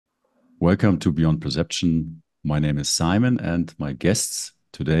Welcome to Beyond Perception. My name is Simon and my guests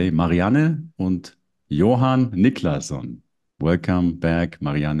today, Marianne und Johann Niklasson. Welcome back,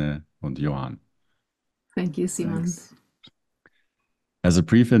 Marianne und Johann. Thank you, Simon. Thanks. As a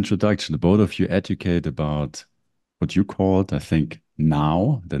brief introduction, both of you educate about what you called, I think, the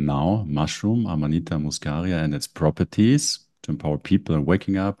now mushroom, Amanita Muscaria, and its properties to empower people in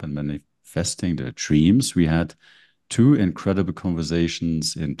waking up and manifesting their dreams. We had two incredible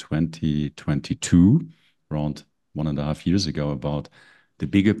conversations in 2022, around 1.5 years ago, about the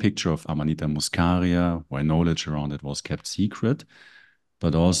bigger picture of Amanita Muscaria, why knowledge around it was kept secret,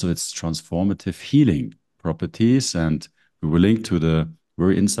 but also its transformative healing properties. And we will link to the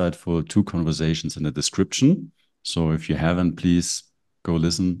very insightful two conversations in the description. So if you haven't, please go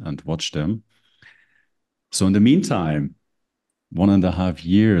listen and watch them. So in the meantime, 1.5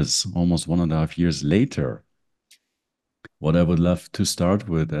 years, almost 1.5 years later, what I would love to start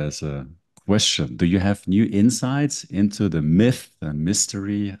with as a question: do you have new insights into the myth and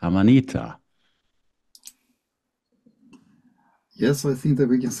mystery Amanita? Yes, I think that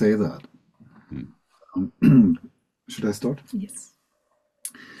we can say that. Should I start? Yes.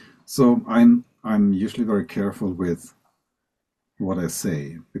 So I'm usually very careful with what I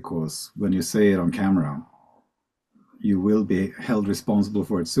say, because when you say it on camera, you will be held responsible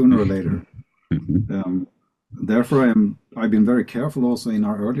for it sooner or later. Therefore, I've been very careful also in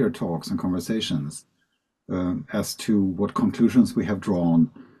our earlier talks and conversations as to what conclusions we have drawn,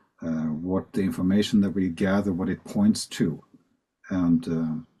 what the information that we gather, what it points to,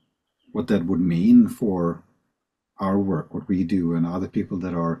 and what that would mean for our work, what we do, and other people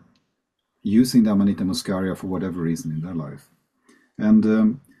that are using the Amanita Muscaria for whatever reason in their life.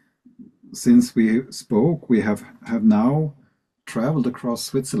 And since we spoke, we have now traveled across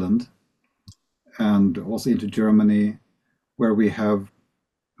Switzerland and also into Germany, where we have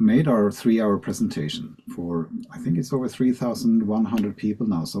made our 3-hour presentation for, I think it's over 3,100 people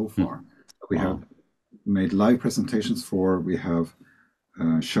now so far. We have made live presentations for, we have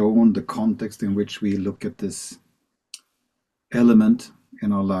shown the context in which we look at this element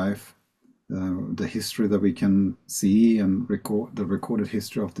in our life, the history that we can see and record, the recorded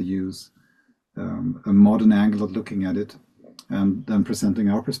history of the use, a modern angle of looking at it, and then presenting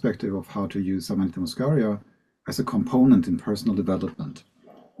our perspective of how to use Amanita Muscaria as a component in personal development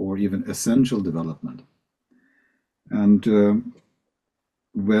or even essential development. And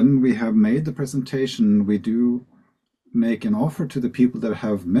when we have made the presentation, we do make an offer to the people that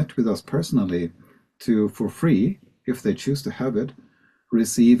have met with us personally to, for free, if they choose to have it,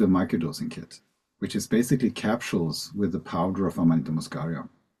 receive a microdosing kit, which is basically capsules with the powder of Amanita Muscaria.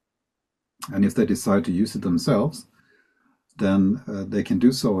 And if they decide to use it themselves, then they can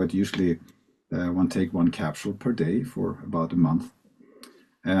do so at usually take one capsule per day for about a month.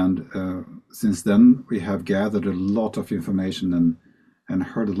 And since then, we have gathered a lot of information and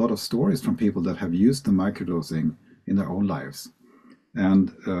heard a lot of stories from people that have used the microdosing in their own lives.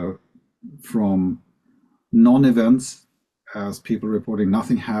 And from non-events, as people reporting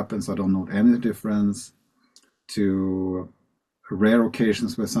nothing happens, I don't know any difference, to rare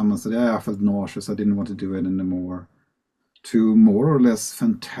occasions where someone said, yeah, I felt nauseous, I didn't want to do it anymore, to more or less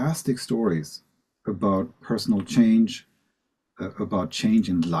fantastic stories about personal change, about change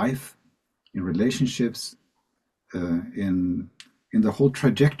in life, in relationships, in the whole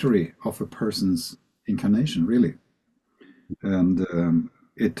trajectory of a person's incarnation, really. And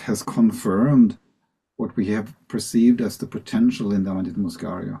it has confirmed what we have perceived as the potential in the Amanita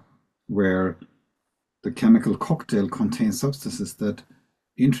Muscaria, where the chemical cocktail contains substances that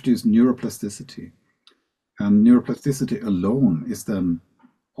introduce neuroplasticity. And neuroplasticity alone is then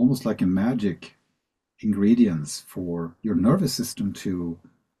almost like a magic ingredients for your nervous system to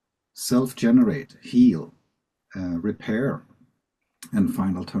self-generate, heal, repair, and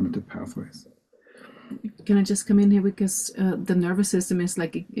find alternative pathways. Can I just come in here, because the nervous system is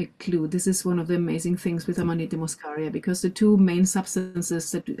like a clue. This is one of the amazing things with Amanita Muscaria, because the two main substances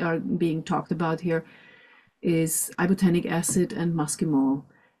that are being talked about here is ibotenic acid and muscimol.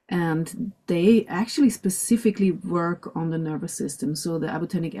 And they actually specifically work on the nervous system. So the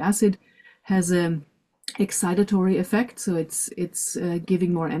ibotenic acid has a excitatory effect, so it's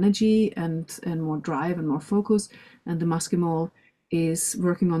giving more energy and more drive and more focus. And the muscimol is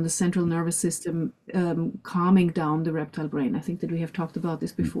working on the central nervous system, calming down the reptile brain. I think that we have talked about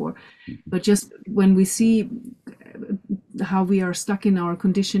this before. But just when we see how we are stuck in our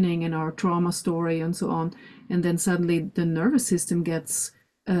conditioning and our trauma story and so on, and then suddenly the nervous system gets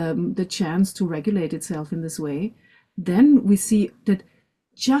the chance to regulate itself in this way, then we see that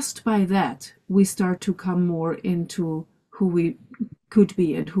just by that we start to come more into who we could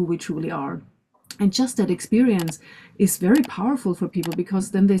be and who we truly are. And just that experience is very powerful for people, because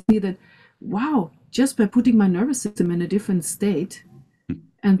then they see that, wow, just by putting my nervous system in a different state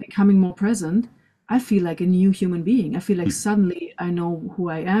and becoming more present, I feel like a new human being. I feel like suddenly I know who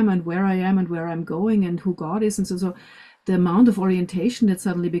I am and where I'm going and who God is. And so the amount of orientation that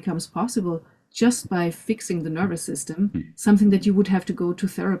suddenly becomes possible just by fixing the nervous system, something that you would have to go to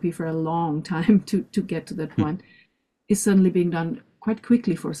therapy for a long time to get to that point, is suddenly being done quite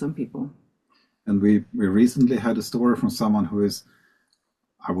quickly for some people. And we recently had a story from someone who is,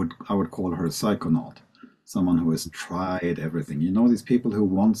 I would call her a psychonaut, someone who has tried everything. You know, these people who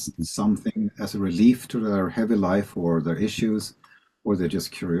want something as a relief to their heavy life or their issues, or their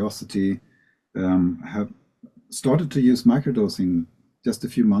just curiosity, have started to use microdosing just a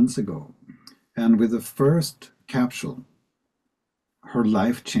few months ago. And with the first capsule, her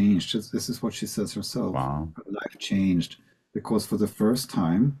life changed. This is what she says herself. Wow. Her life changed because for the first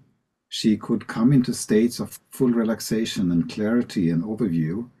time, she could come into states of full relaxation and clarity and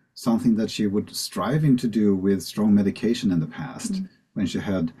overview, something that she would striving to do with strong medication in the past, when she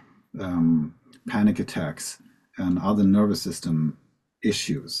had panic attacks and other nervous system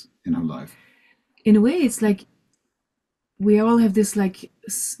issues in her life. In a way, it's like we all have this, like,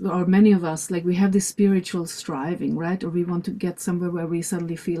 or many of us, like, we have this spiritual striving, right? Or we want to get somewhere where we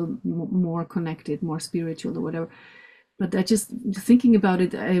suddenly feel more connected, more spiritual or whatever. But I just, thinking about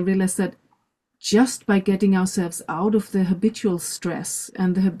it, I realized that just by getting ourselves out of the habitual stress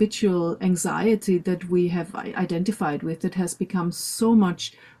and the habitual anxiety that we have identified with, that has become so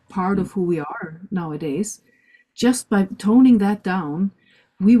much part of who we are nowadays, just by toning that down,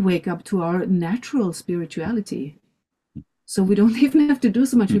 we wake up to our natural spirituality. So we don't even have to do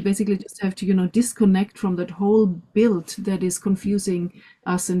so much. We basically just have to, disconnect from that whole build that is confusing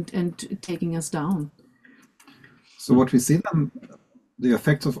us and taking us down. So what we see then, the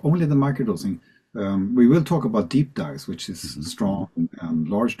effects of only the microdosing, we will talk about deep dives, which is strong and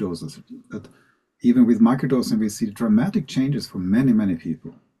large doses. But even with microdosing, we see dramatic changes for many, many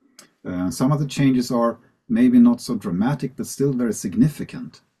people. Some of the changes are maybe not so dramatic, but still very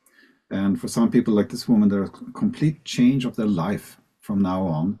significant. And for some people, like this woman, there's a complete change of their life from now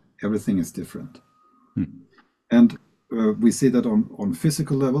on. Everything is different. And we see that on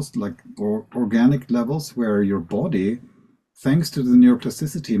physical levels, like organic levels, where your body, thanks to the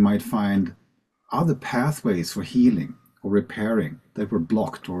neuroplasticity, might find other pathways for healing or repairing that were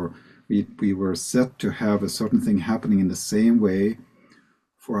blocked, or we were set to have a certain thing happening in the same way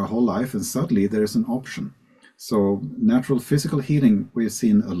for our whole life, and suddenly there's an option. So natural physical healing, we've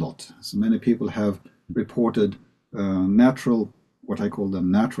seen a lot. So many people have reported natural, what I call the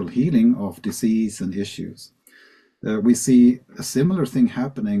natural healing of disease and issues. We see a similar thing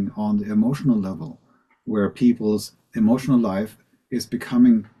happening on the emotional level, where people's emotional life is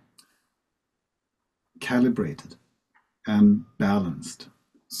becoming calibrated and balanced,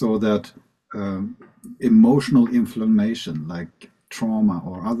 so that emotional inflammation like trauma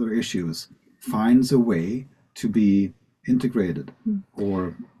or other issues finds a way to be integrated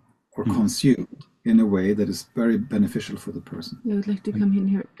or consumed in a way that is very beneficial for the person. I would like to come in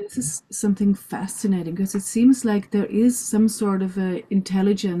here. This is something fascinating, because it seems like there is some sort of a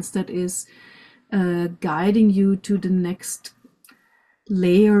intelligence that is guiding you to the next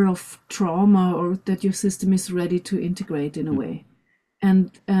layer of trauma, or that your system is ready to integrate in a way.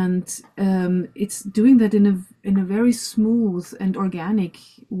 And it's doing that in a very smooth and organic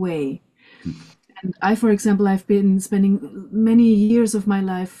way. And I, for example, I've been spending many years of my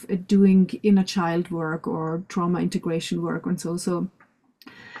life doing inner child work or trauma integration work, and so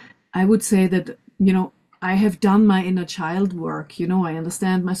I would say that, I have done my inner child work. I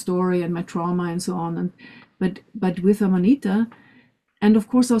understand my story and my trauma and so on. And but with Amanita, and of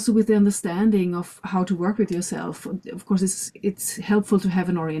course also with the understanding of how to work with yourself. Of course, it's helpful to have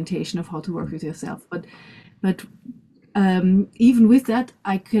an orientation of how to work with yourself. But even with that,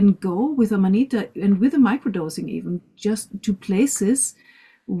 I can go with Amanita and with the microdosing even just to places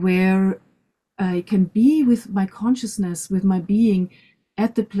where I can be with my consciousness, with my being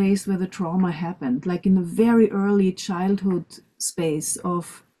at the place where the trauma happened, like in a very early childhood space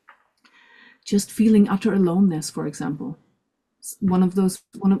of just feeling utter aloneness, for example. One of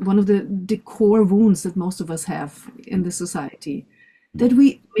the core wounds that most of us have in the society, that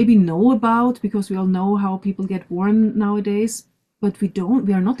we maybe know about because we all know how people get born nowadays, but we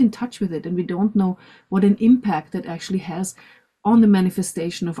are not in touch with it, and we don't know what an impact that actually has on the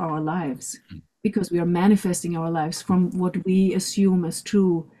manifestation of our lives, because we are manifesting our lives from what we assume as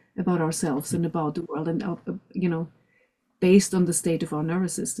true about ourselves and about the world, and based on the state of our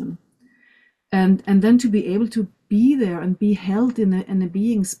nervous system. and then to be able to be there and be held in a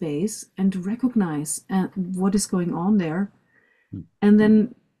being space and recognize what is going on there, and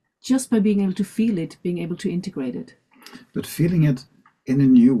then just by being able to feel it, being able to integrate it. But feeling it in a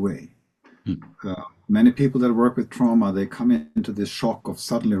new way. Many people that work with trauma, they come into this shock of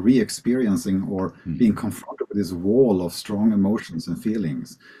suddenly re-experiencing or being confronted with this wall of strong emotions and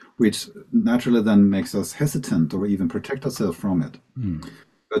feelings, which naturally then makes us hesitant or even protect ourselves from it.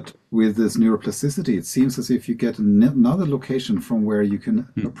 But with this neuroplasticity, it seems as if you get another location from where you can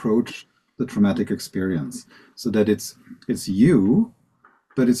approach the traumatic experience, so that it's you,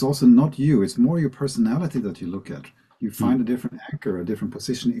 but it's also not you. It's more your personality that you look at. You find a different anchor, a different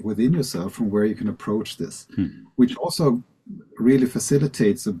position within yourself from where you can approach this, which also really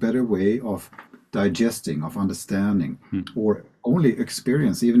facilitates a better way of digesting, of understanding, or only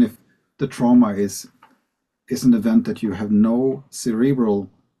experience, even if the trauma is an event that you have no cerebral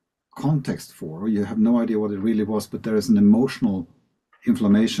context for, or you have no idea what it really was, but there is an emotional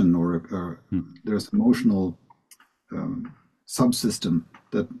inflammation or there's emotional subsystem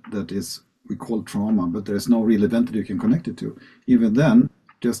that is, we call trauma, but there's no real event that you can connect it to. Even then,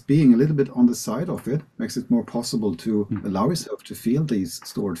 just being a little bit on the side of it makes it more possible to allow yourself to feel these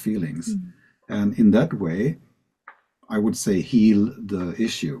stored feelings. And in that way, I would say heal the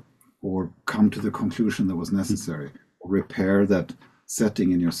issue, or come to the conclusion that was necessary, or repair that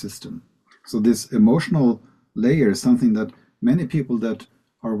setting in your system. So this emotional layer is something that many people that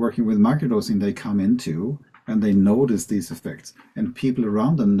are working with microdosing, they come into and they notice these effects, and people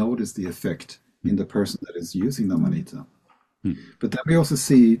around them notice the effect in the person that is using the Amanita. But then we also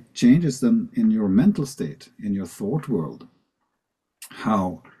see changes then in your mental state, in your thought world,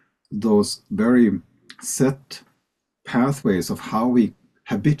 how those very set pathways of how we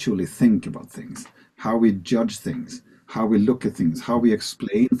habitually think about things, how we judge things, how we look at things, how we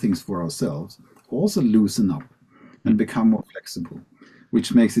explain things for ourselves, also loosen up and become more flexible,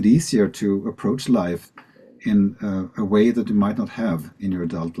 which makes it easier to approach life in a way that you might not have in your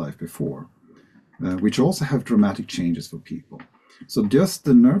adult life before, which also have dramatic changes for people. So just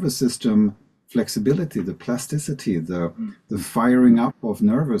the nervous system flexibility, the plasticity, the firing up of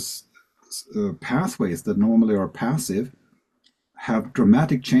nervous pathways that normally are passive have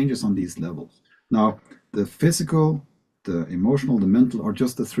dramatic changes on these levels. Now, the physical, the emotional, the mental are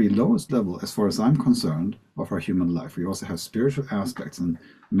just the three lowest levels as far as I'm concerned of our human life. We also have spiritual aspects and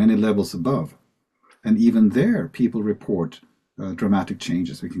many levels above. And even there, people report dramatic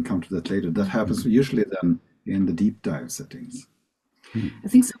changes. We can come to that later. That happens usually then in the deep dive settings. I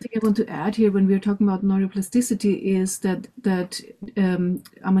think something I want to add here when we're talking about neuroplasticity is that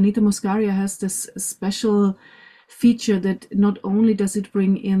Amanita Muscaria has this special feature that not only does it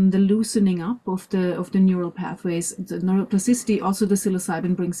bring in the loosening up of the neural pathways, the neuroplasticity, also the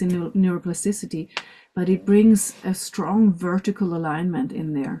psilocybin brings in neuroplasticity, but it brings a strong vertical alignment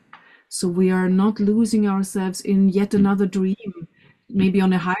in there. So we are not losing ourselves in yet another dream, maybe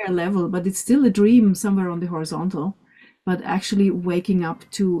on a higher level, but it's still a dream somewhere on the horizontal, but actually waking up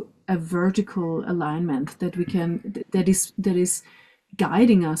to a vertical alignment that we can, that is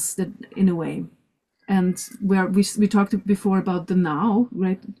guiding us that in a way. And where we talked before about the now,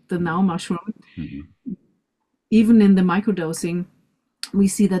 right? The now mushroom. Even in the microdosing, we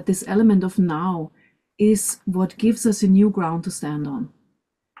see that this element of now is what gives us a new ground to stand on.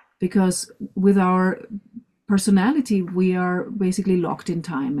 Because with our personality, we are basically locked in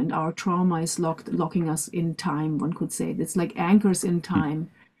time, and our trauma is locking us in time, one could say. It's like anchors in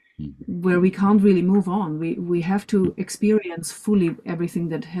time where we can't really move on. We have to experience fully everything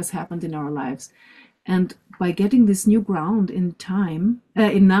that has happened in our lives. And by getting this new ground in time,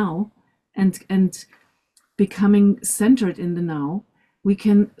 in now, and becoming centered in the now, we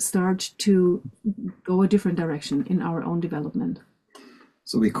can start to go a different direction in our own development.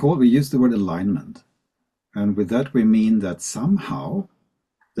 So we use the word alignment. And with that, we mean that somehow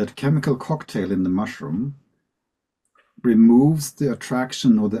that chemical cocktail in the mushroom removes the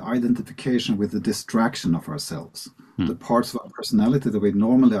attraction or the identification with the distraction of ourselves. The parts of our personality that we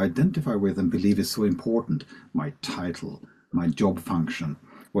normally identify with and believe is so important, my title, my job function,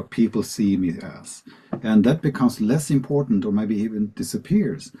 what people see me as. And that becomes less important or maybe even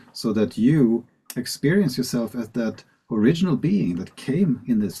disappears, so that you experience yourself as that original being that came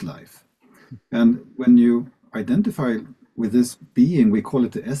in this life. And when you identify with this being, we call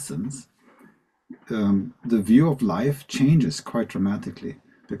it the essence, the view of life changes quite dramatically,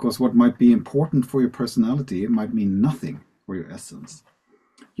 because what might be important for your personality might mean nothing for your essence.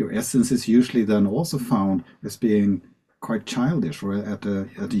 Your essence is usually then also found as being quite childish or at a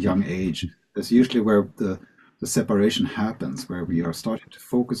young age. That's usually where the the separation happens, where we are starting to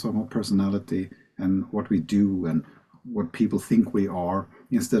focus on our personality and what we do and what people think we are,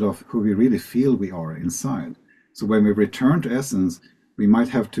 instead of who we really feel we are inside. So when we return to essence, we might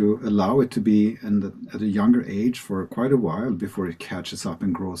have to allow it to be at a younger age for quite a while before it catches up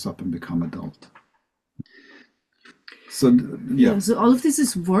and grows up and become adult. So yeah. So all of this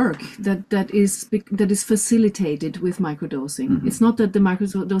is work that is facilitated with microdosing. It's not that the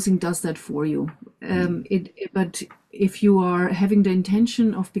microdosing does that for you, but if you are having the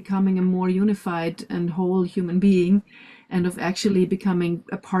intention of becoming a more unified and whole human being, and of actually becoming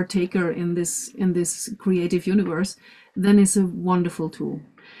a partaker in this creative universe, then it's a wonderful tool.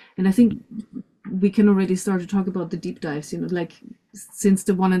 And I think we can already start to talk about the deep dives. Like since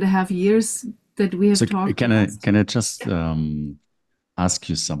the 1.5 years that we have talked. Can I just ask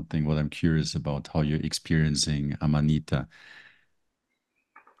you something? What I'm curious about, how you're experiencing Amanita.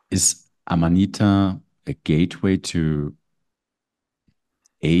 Is Amanita a gateway to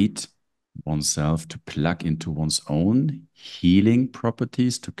aid oneself to plug into one's own healing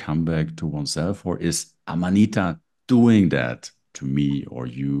properties to come back to oneself, or is Amanita doing that to me or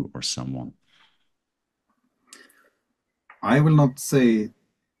you or someone? I will not say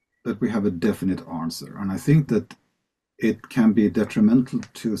that we have a definite answer, and I think that it can be detrimental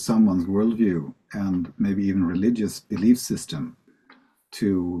to someone's worldview and maybe even religious belief system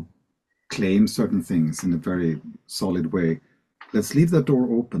to claim certain things in a very solid way. Let's leave that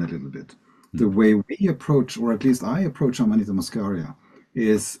door open a little bit. The way we approach, or at least I approach Amanita Muscaria,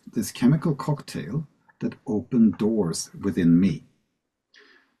 is this chemical cocktail that opened doors within me.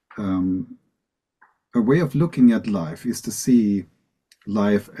 A way of looking at life is to see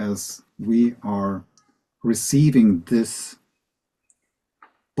life as we are receiving this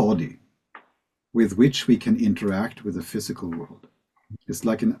body with which we can interact with the physical world. It's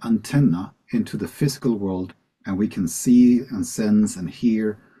like an antenna into the physical world, and we can see and sense and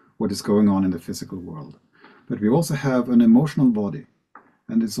hear what is going on in the physical world. But we also have an emotional body,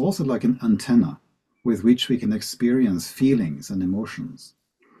 and it's also like an antenna with which we can experience feelings and emotions.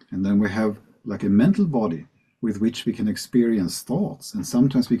 And then we have like a mental body with which we can experience thoughts, and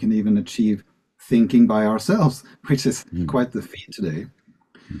sometimes we can even achieve thinking by ourselves, which is quite the feat today.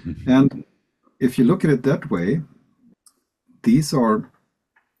 And if you look at it that way, these are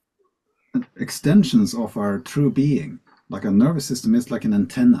extensions of our true being. Like our nervous system is like an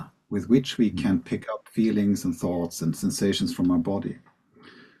antenna with which we can pick up feelings and thoughts and sensations from our body.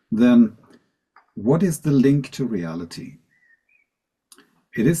 Then what is the link to reality?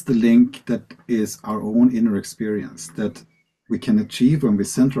 It is the link that is our own inner experience that we can achieve when we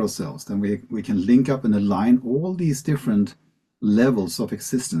center ourselves. Then we can link up and align all these different levels of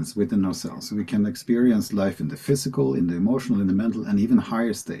existence within ourselves. So we can experience life in the physical, in the emotional, in the mental, and even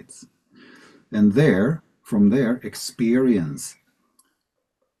higher states. And from there, experience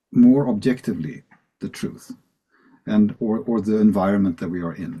more objectively the truth and or the environment that we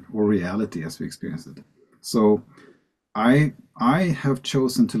are in, or reality as we experience it. So I have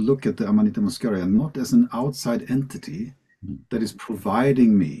chosen to look at the Amanita Muscaria not as an outside entity that is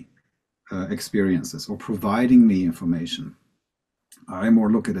providing me experiences or providing me information. I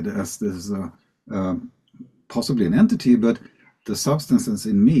more look at it as this possibly an entity, but the substances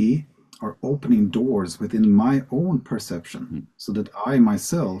in me are opening doors within my own perception so that I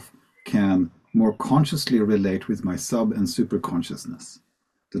myself can more consciously relate with my sub and super consciousness.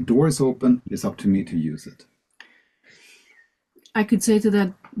 The door is open, it's up to me to use it. I could say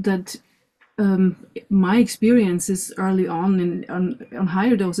to that my experiences early on on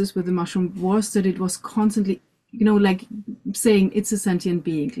higher doses with the mushroom was that it was constantly, like saying it's a sentient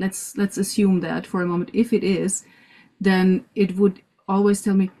being. Let's assume that for a moment. If it is, then it would always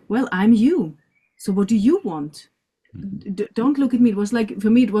tell me, well, I'm you. So what do you want? Don't look at me. It was like, for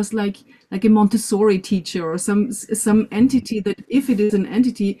me, it was like a Montessori teacher or some entity that, if it is an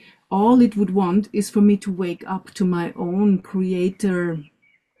entity, all it would want is for me to wake up to my own creator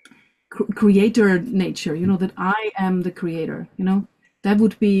nature, that I am the creator. That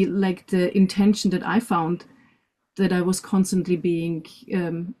would be like the intention that I found that I was constantly being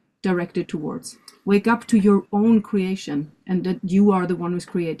directed towards. Wake up to your own creation, and that you are the one who's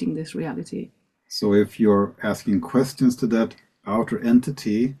creating this reality. So if you're asking questions to that outer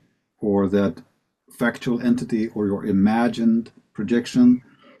entity or that factual entity or your imagined projection,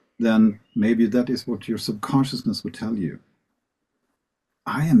 then maybe that is what your subconsciousness would tell you.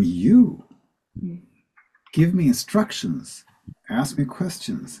 I am you. Give me instructions. Ask me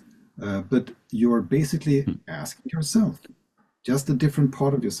questions. But you're basically asking yourself, just a different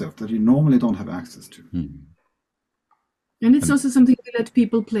part of yourself that you normally don't have access to. And it's And also something we let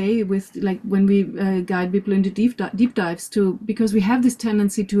people play with, like when we guide people into deep dives too, because we have this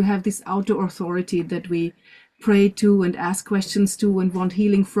tendency to have this outer authority that we pray to and ask questions to and want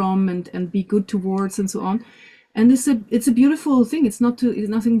healing from and be good towards and so on. And it's a beautiful thing. It's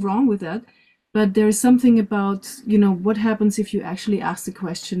nothing wrong with that, but there is something about, what happens if you actually ask the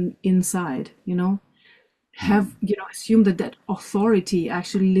question inside, assume that authority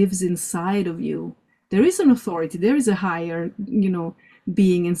actually lives inside of you. There is an authority, there is a higher,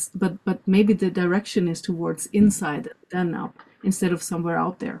 being, but maybe the direction is towards inside than up, instead of somewhere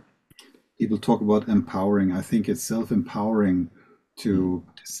out there. People talk about empowering. I think it's self-empowering to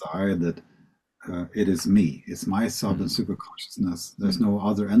decide that it is me. It's my sub and super consciousness. There's no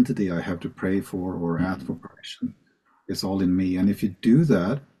other entity I have to pray for or ask for permission. It's all in me. And if you do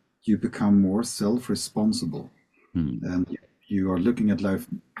that, you become more self-responsible. And you are looking at life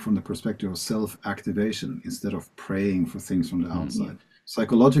from the perspective of self-activation instead of praying for things from the outside.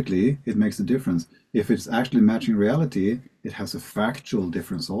 Psychologically, it makes a difference. If it's actually matching reality, it has a factual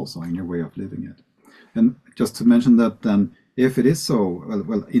difference also in your way of living it. And just to mention that then, if it is so,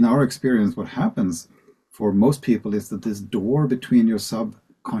 well, in our experience, what happens for most people is that this door between your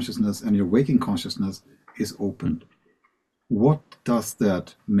subconsciousness and your waking consciousness is opened. What does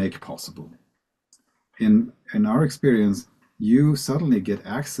that make possible? In our experience, you suddenly get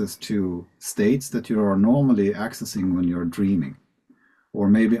access to states that you are normally accessing when you're dreaming, or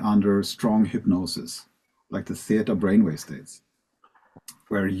maybe under strong hypnosis, like the theta brainwave states,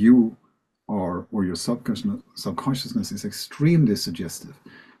 where you are, or your subconsciousness is extremely suggestive.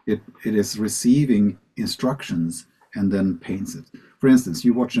 It is receiving instructions and then paints it. For instance,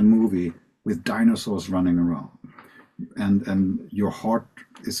 you watch a movie with dinosaurs running around, and your heart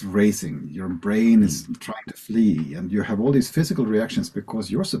is racing, your brain is trying to flee, and you have all these physical reactions because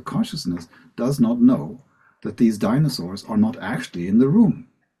your subconsciousness does not know that these dinosaurs are not actually in the room.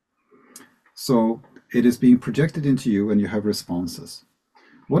 So it is being projected into you and you have responses.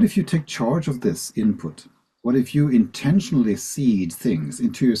 What if you take charge of this input? What if you intentionally seed things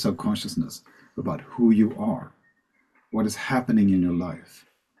into your subconsciousness about who you are? What is happening in your life?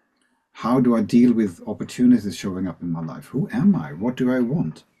 How do I deal with opportunities showing up in my life? Who am I? What do I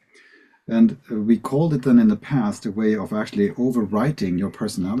want? And we called it then in the past a way of actually overwriting your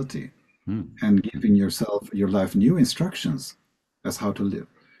personality and giving yourself, your life, new instructions as how to live.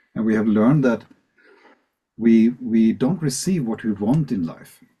 And we have learned that we don't receive what we want in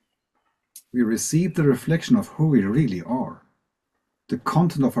life. We receive the reflection of who we really are. The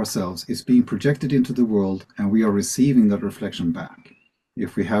content of ourselves is being projected into the world, and we are receiving that reflection back.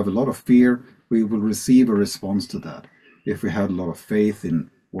 If we have a lot of fear, we will receive a response to that. If we have a lot of faith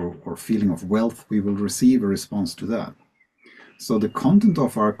in or feeling of wealth, we will receive a response to that. So the content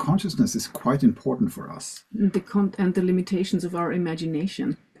of our consciousness is quite important for us. And the limitations of our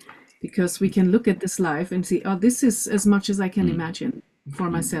imagination, because we can look at this life and see, oh, this is as much as I can imagine for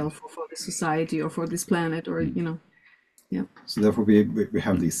myself or for the society or for this planet, or yeah. So therefore we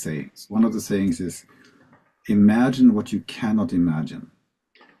have these sayings. One of the sayings is, imagine what you cannot imagine.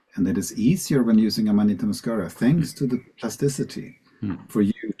 And it is easier when using Amanita Muscaria, thanks to the plasticity, for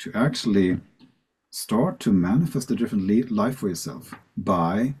you to actually start to manifest a different life for yourself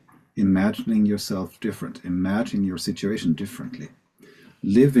by imagining yourself different, imagining your situation differently,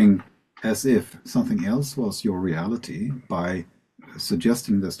 living as if something else was your reality by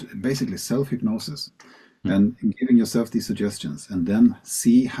suggesting this, basically self-hypnosis, and giving yourself these suggestions, and then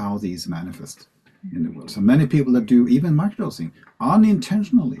see how these manifest in the world. So many people that do even microdosing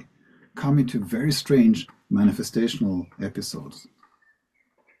unintentionally come into very strange manifestational episodes.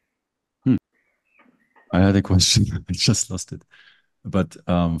 I had a question. I just lost it. But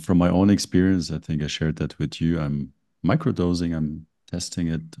from my own experience, I think I shared that with you. I'm microdosing. I'm testing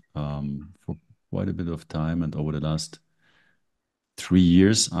it for quite a bit of time. And over the last 3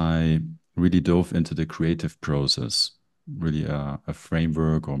 years, I really dove into the creative process, really a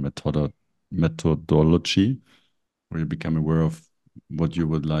framework or methodology where you become aware of what you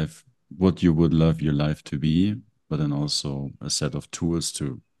would love your life to be, but then also a set of tools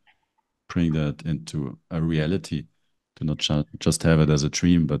to bring that into a reality, to not just have it as a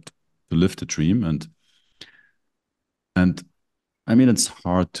dream, but to live the dream. And I mean, it's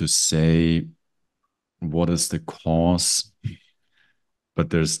hard to say what is the cause, but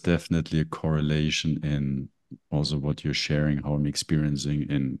there's definitely a correlation in also what you're sharing, how I'm experiencing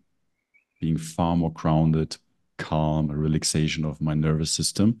in being far more grounded, calm, a relaxation of my nervous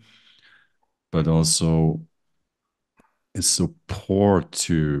system, but also a support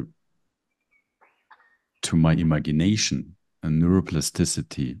to my imagination and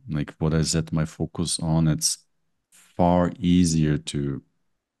neuroplasticity. Like what I set my focus on, it's far easier to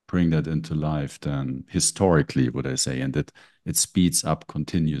bring that into life than historically, would I say, and that it speeds up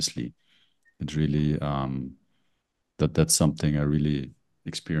continuously. It really that's something I really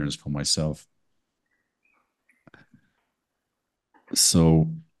experienced for myself. So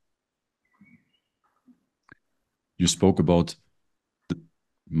you spoke about the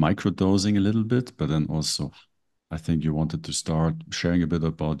microdosing a little bit, but then also I think you wanted to start sharing a bit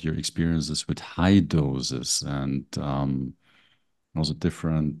about your experiences with high doses and also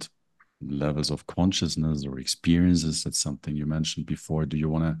different levels of consciousness or experiences. That's something you mentioned before. Do you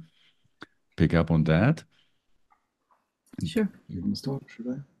want to pick up on that? Sure. You want to start? Should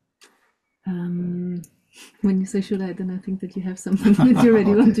I? When you say should I, then I think that you have something that you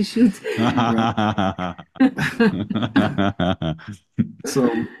already want to shoot. So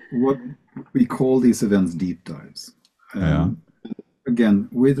what we call these events deep dives. Yeah. Again,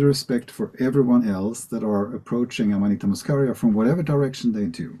 with respect for everyone else that are approaching Amanita Muscaria from whatever direction they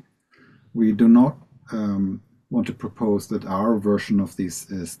do, we do not want to propose that our version of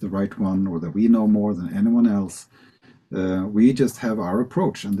this is the right one or that we know more than anyone else. We just have our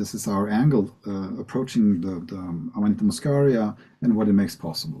approach, and this is our angle approaching the Amanita Muscaria and what it makes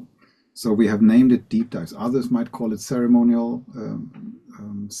possible. So we have named it deep dives. Others might call it ceremonial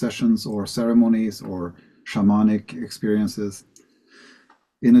sessions or ceremonies or shamanic experiences.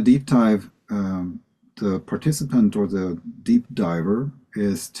 In a deep dive, the participant or the deep diver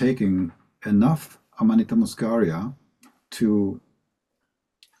is taking enough Amanita Muscaria to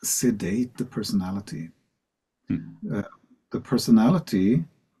sedate the personality. The personality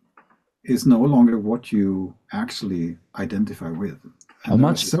is no longer what you actually identify with. And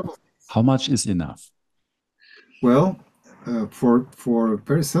how much is enough? Well, for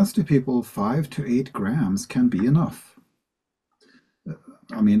very sensitive people, 5 to 8 grams can be enough.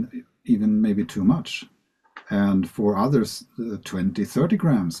 I mean, even maybe too much. And for others, 20, 30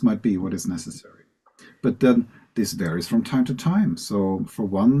 grams might be what is necessary. But then this varies from time to time. So for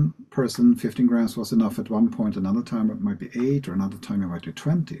one person, 15 grams was enough at one point. Another time it might be 8, or another time it might be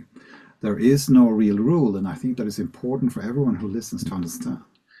 20. There is no real rule, and I think that is important for everyone who listens to understand.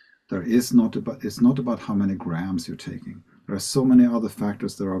 It's not about how many grams you're taking. There are so many other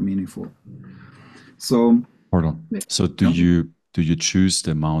factors that are meaningful. So, pardon. So do you choose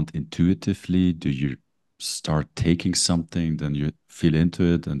the amount intuitively? Do you start taking something, then you feel into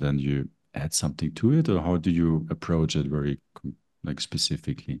it, and then you add something to it, or how do you approach it very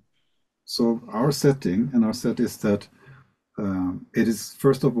specifically? So our setting and our set is that it is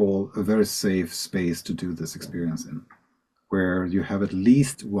first of all a very safe space to do this experience in, where you have at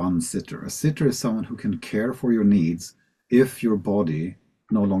least one sitter. A sitter is someone who can care for your needs if your body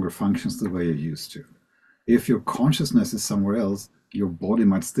no longer functions the way you used to. If your consciousness is somewhere else, your body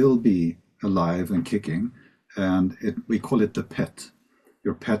might still be alive and kicking, and we call it the pet.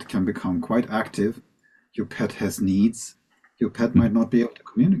 Your pet can become quite active. Your pet has needs. Your pet might not be able to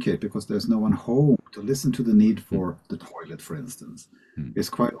communicate because there's no one home to listen to the need for the toilet, for instance. It's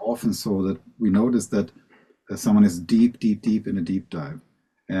quite often so that we notice that someone is deep in a deep dive,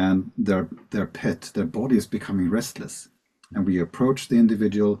 and their pet, their body is becoming restless. And we approach the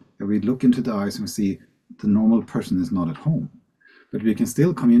individual and we look into the eyes and we see the normal person is not at home. But we can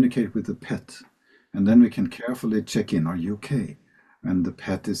still communicate with the pet. And then we can carefully check in, are you okay? And the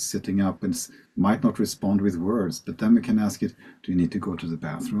pet is sitting up and might not respond with words, but then we can ask it, do you need to go to the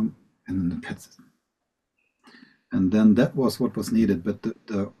bathroom? And then the pet says, and then that was what was needed, but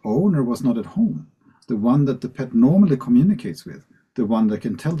the owner was not at home. The one that the pet normally communicates with, the one that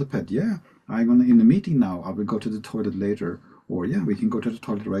can tell the pet, yeah, I'm in a meeting now, I will go to the toilet later, or yeah, we can go to the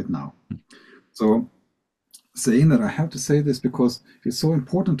toilet right now. So saying that, I have to say this because it's so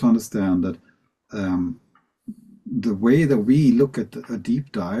important to understand that the way that we look at a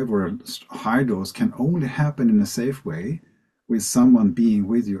deep dive or a high dose can only happen in a safe way with someone being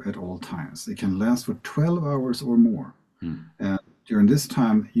with you at all times. It can last for 12 hours or more. And during this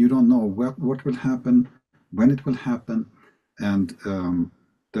time, you don't know what will happen, when it will happen. And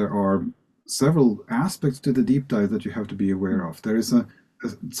there are several aspects to the deep dive that you have to be aware of. There is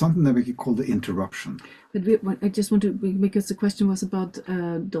something that we could call the interruption. But I just want to, because the question was about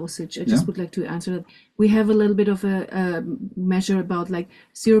dosage, I just would like to answer that. We have a little bit of a measure about like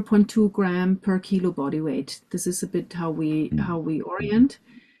 0.2 gram per kilo body weight. This is a bit how we orient.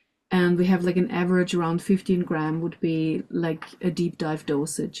 And we have like an average around 15 gram would be like a deep dive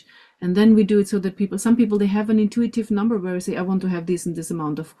dosage. And then we do it so that some people, they have an intuitive number where they say, I want to have this and this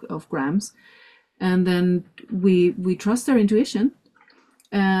amount of grams. And then we trust their intuition.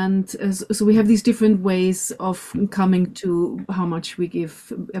 And so we have these different ways of coming to how much we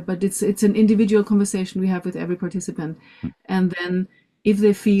give, but it's an individual conversation we have with every participant. And then if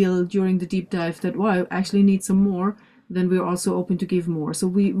they feel during the deep dive that, wow, I actually need some more, then we're also open to give more. So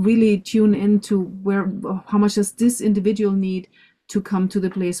we really tune into how much does this individual need to come to the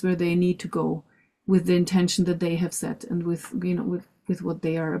place where they need to go, with the intention that they have set, and with what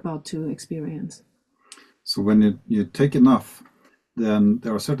they are about to experience. So when you take enough, then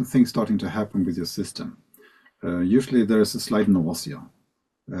there are certain things starting to happen with your system. Usually there is a slight nausea.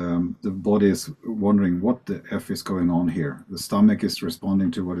 The body is wondering what the F is going on here. The stomach is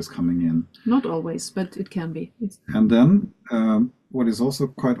responding to what is coming in. Not always, but it can be. And then what is also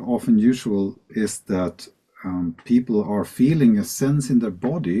quite often usual is that people are feeling a sense in their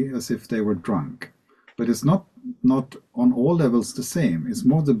body as if they were drunk. But it's not on all levels the same. It's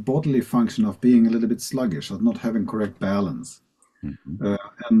more the bodily function of being a little bit sluggish, of not having correct balance.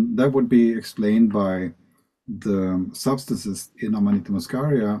 And that would be explained by the substances in Amanita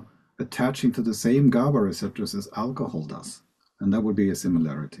muscaria attaching to the same GABA receptors as alcohol does. And that would be a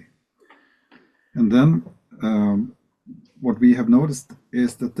similarity. And then what we have noticed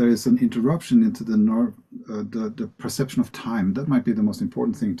is that there is an interruption into the nerve, the perception of time. That might be the most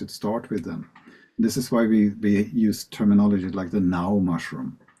important thing to start with then. This is why we use terminology like the now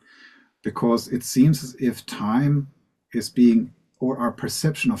mushroom, because it seems as if time is being, or our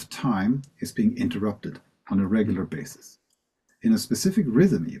perception of time is being interrupted on a regular basis, in a specific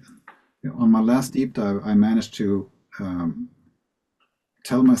rhythm even. On my last deep dive, I managed to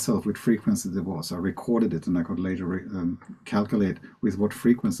tell myself which frequency it was. I recorded it and I could later calculate with what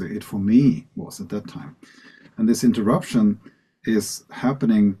frequency it for me was at that time. And this interruption is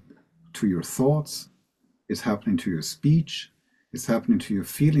happening to your thoughts, it's happening to your speech, it's happening to your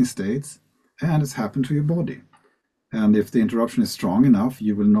feeling states, and it's happening to your body. And if the interruption is strong enough,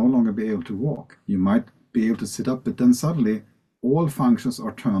 you will no longer be able to walk. You might be able to sit up, but then suddenly all functions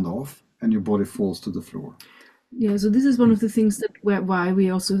are turned off and your body falls to the floor. Yeah, so this is one of the things that why we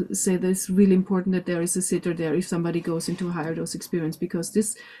also say that it's really important that there is a sitter there if somebody goes into a higher dose experience, because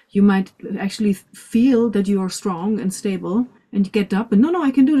this, you might actually feel that you are strong and stable and you get up and no, I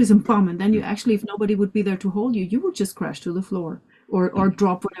can do this, and bam, and then you actually, if nobody would be there to hold you, you would just crash to the floor or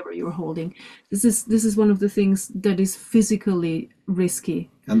drop whatever you're holding. This is one of the things that is physically risky.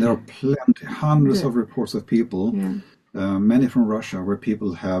 And there are plenty, hundreds of reports of people, many from Russia, where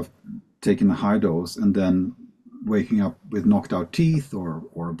people have taken a high dose and then waking up with knocked out teeth or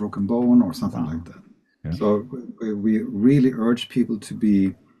a broken bone or something like that. Yeah. So we really urge people to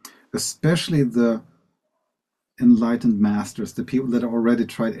be, especially the enlightened masters, the people that have already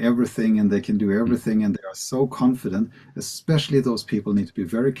tried everything and they can do everything and they are so confident, especially those people need to be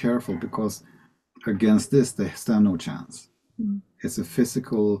very careful, because against this they stand no chance. It's a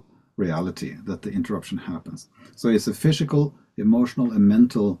physical reality that the interruption happens. So it's a physical, emotional and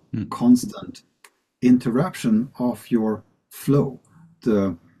mental constant interruption of your flow,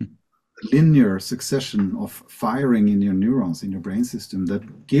 the linear succession of firing in your neurons in your brain system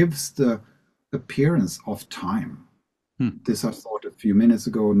that gives the appearance of time. This I thought a few minutes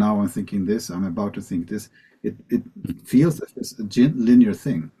ago, now I'm thinking this, I'm about to think this. It feels like it's a linear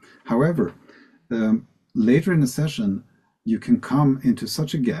thing. However, later in the session you can come into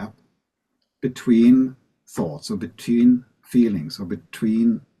such a gap between thoughts or between feelings or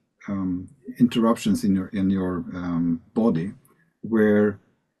between interruptions in your body, where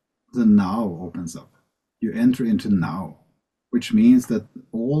the now opens up. You enter into now, which means that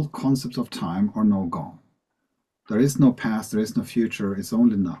all concepts of time are now gone. There is no past, there is no future, it's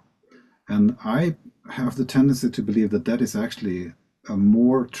only now. And I have the tendency to believe that that is actually a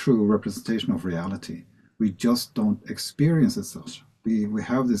more true representation of reality. We just don't experience it such. We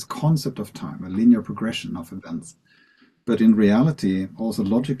have this concept of time, a linear progression of events. But in reality, also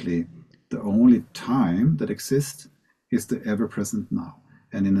logically, the only time that exists is the ever-present now.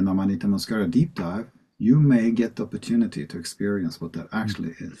 And in an Amanita Muscaria deep dive, you may get the opportunity to experience what that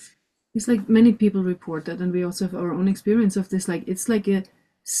actually is. It's like many people report that, and we also have our own experience of this. Like it's like a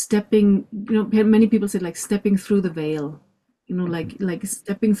stepping, many people say like stepping through the veil, like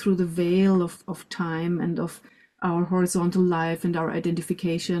stepping through the veil of time and of our horizontal life and our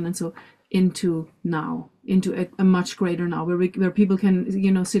identification, and so into now, into a much greater now, where people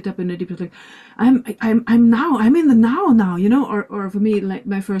can sit up in a deep, like I'm now, I'm in the now, or for me, like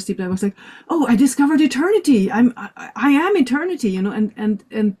my first deep dive was like, oh, I discovered eternity, I am eternity,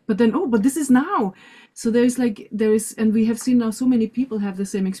 and but then, oh, but this is now. So there is, and we have seen now so many people have the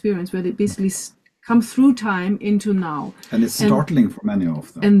same experience where they basically come through time into now. And it's startling for many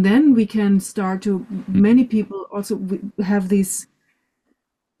of them. And then we can start to, many people also have these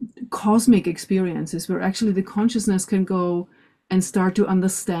cosmic experiences where actually the consciousness can go and start to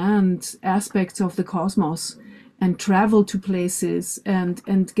understand aspects of the cosmos and travel to places and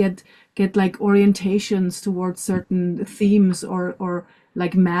get like orientations towards certain themes or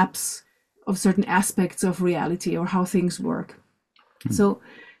like maps of certain aspects of reality or how things work. So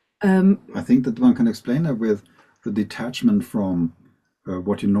I think that one can explain that with the detachment from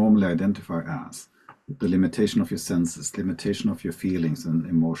what you normally identify as the limitation of your senses, limitation of your feelings and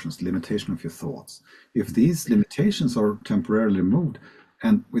emotions, limitation of your thoughts. If these limitations are temporarily removed,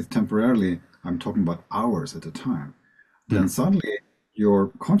 and with temporarily, I'm talking about hours at a time, then suddenly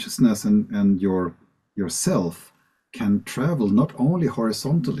your consciousness and your yourself can travel not only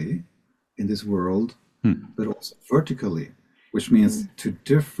horizontally in this world, but also vertically, which means to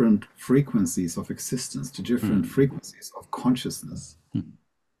different frequencies of existence, to different frequencies of consciousness.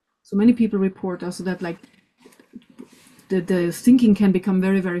 so many people report also that like the thinking can become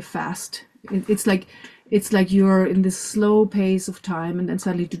very, very fast. It's like you're in this slow pace of time, and then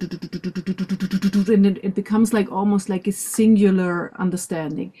suddenly and it becomes like almost like a singular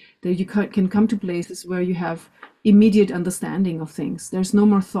understanding that you can come to places where you have immediate understanding of things. There's no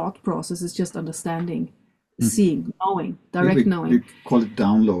more thought process, it's just understanding, seeing, knowing, direct knowing. You call it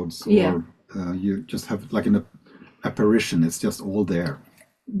downloads, Yeah. or you just have like an apparition. It's just all there.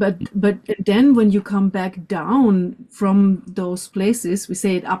 But then when you come back down from those places, we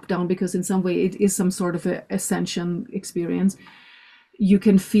say it up down because in some way it is some sort of a ascension experience. You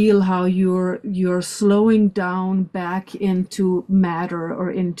can feel how you're slowing down back into matter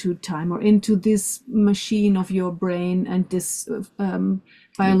or into time or into this machine of your brain and this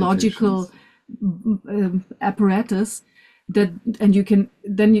biological apparatus that, and you can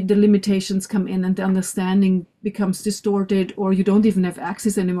then the limitations come in and the understanding becomes distorted, or you don't even have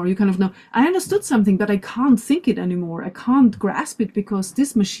access anymore. You kind of know, I understood something, but I can't think it anymore. I can't grasp it because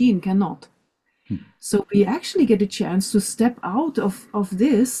this machine cannot. So we actually get a chance to step out of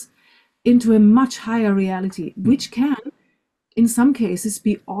this into a much higher reality, which can, in some cases,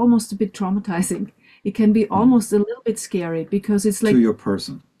 be almost a bit traumatizing. It can be almost a little bit scary because it's like to your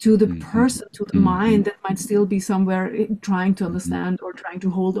person, to the person, to the mind that might still be somewhere trying to understand or trying to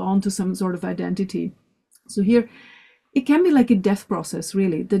hold on to some sort of identity. So here, it can be like a death process,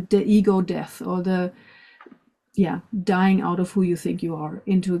 really, the ego death, or the dying out of who you think you are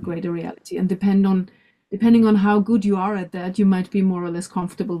into a greater reality. And depending on how good you are at that, you might be more or less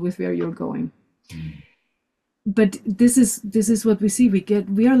comfortable with where you're going. But this is what we see.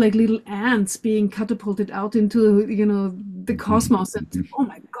 We are like little ants being catapulted out into the cosmos, and oh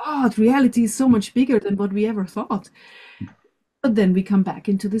my God, reality is so much bigger than what we ever thought. But then we come back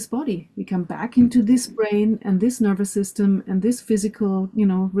into this body, we come back into this brain and this nervous system and this physical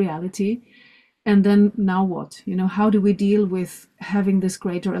reality. And then now what? How do we deal with having this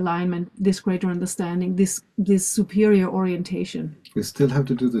greater alignment, this greater understanding, this superior orientation? we still have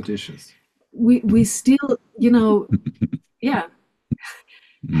to do the dishes. We still,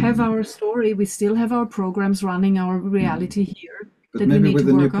 have our story. We still have our programs running, our reality here. But that maybe we need with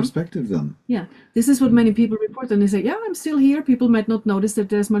to a new work on. perspective then. Yeah, this is what many people report, and they say, yeah, I'm still here. People might not notice that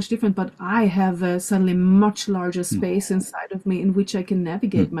there's much different, but I have a suddenly much larger space inside of me in which I can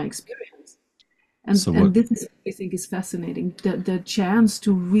navigate my experience. And, So and what- this is, I think, is fascinating, the chance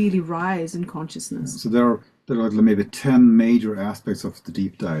to really rise in consciousness. So there are maybe 10 major aspects of the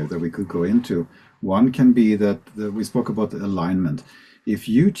deep dive that we could go into. One can be that we spoke about the alignment. If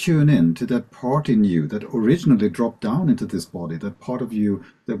you tune in to that part in you that originally dropped down into this body, that part of you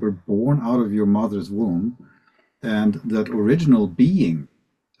that were born out of your mother's womb, and that original being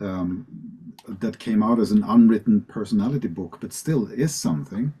that came out as an unwritten personality book, but still is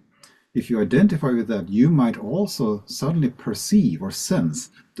something, if you identify with that, you might also suddenly perceive or sense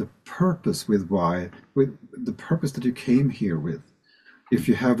the purpose with the purpose that you came here with. If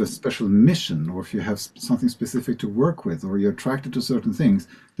you have a special mission, or if you have something specific to work with, or you're attracted to certain things,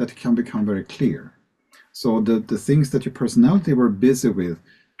 that can become very clear. So the things that your personality were busy with,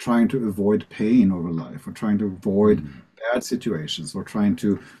 trying to avoid pain over life, or trying to avoid bad situations, or trying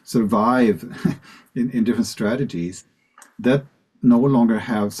to survive in different strategies, that no longer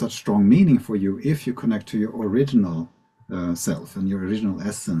have such strong meaning for you if you connect to your original self and your original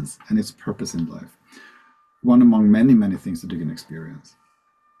essence and its purpose in life. One among many, many things that you can experience.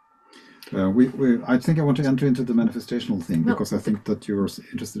 I think I want to enter into the manifestational thing, because I think that you're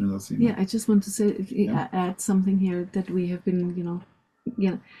interested in that thing. Yeah, I just want to say, add something here that we have been,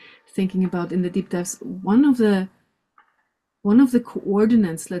 thinking about in the deep dives. One of the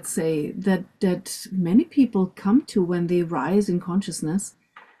coordinates, let's say, that many people come to when they rise in consciousness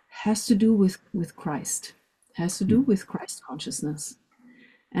has to do with Christ, has to do with Christ consciousness.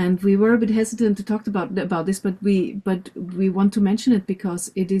 And we were a bit hesitant to talk about this, but we want to mention it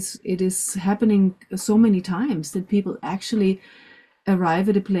because it is happening so many times that people actually arrive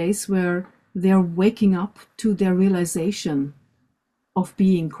at a place where they're waking up to their realization of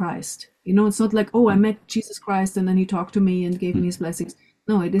being Christ. You know, it's not like, oh, I met Jesus Christ and then he talked to me and gave me his blessings.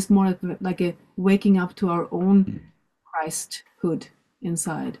 No, it is more like a waking up to our own Christhood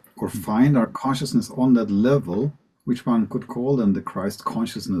inside. Or find our consciousness on that level, which one could call then the Christ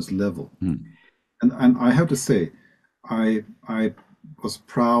consciousness level. And I have to say, I was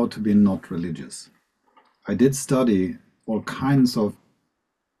proud to be not religious. I did study all kinds of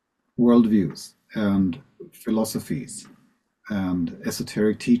worldviews and philosophies and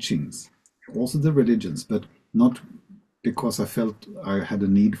esoteric teachings, also the religions, but not because I felt I had a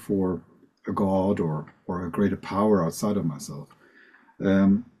need for a God or a greater power outside of myself.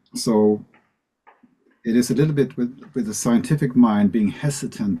 So it is a little bit with the scientific mind being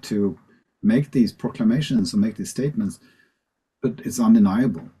hesitant to make these proclamations and make these statements, but it's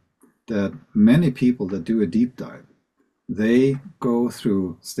undeniable that many people that do a deep dive, they go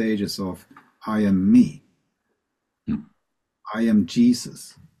through stages of I am me, I am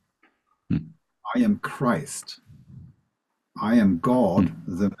Jesus, I am Christ, I am God,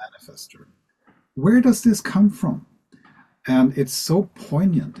 the manifester. Where does this come from? And it's so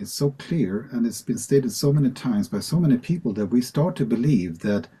poignant, it's so clear, and it's been stated so many times by so many people that we start to believe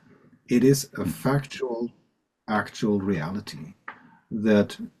that it is a factual, actual reality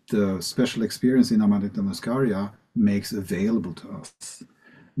that the special experience in Amanita Muscaria makes available to us.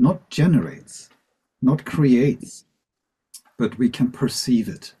 Not generates, not creates, but we can perceive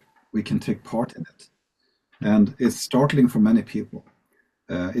it, we can take part in it. And it's startling for many people.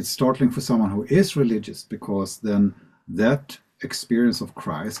 It's startling for someone who is religious, because then that experience of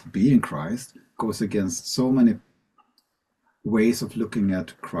Christ, being Christ, goes against so many ways of looking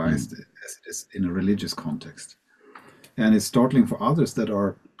at Christ as it is in a religious context. And it's startling for others that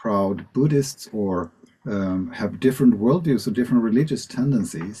are proud Buddhists or have different worldviews or different religious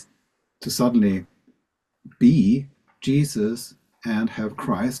tendencies to suddenly be Jesus and have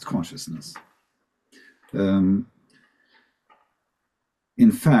Christ consciousness. In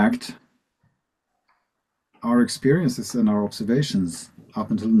fact, our experiences and our observations up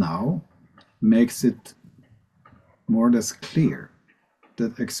until now makes it more or less clear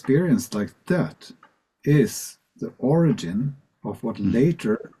that experience like that is the origin of what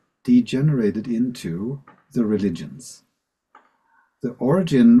later degenerated into the religions. The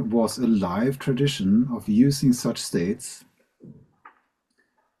origin was a live tradition of using such states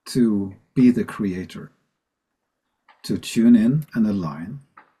to be the creator, to tune in and align,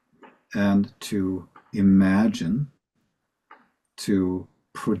 and to imagine, to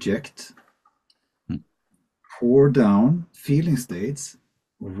project, pour down feeling states,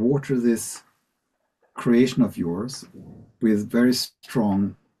 water this creation of yours with very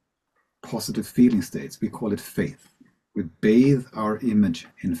strong positive feeling states. We call it faith. We bathe our image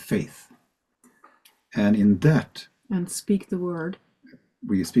in faith. And in that, and speak the word.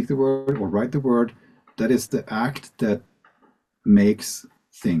 We speak the word or write the word. That is the act that makes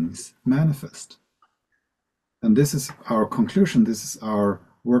things manifest. And this is our conclusion. This is our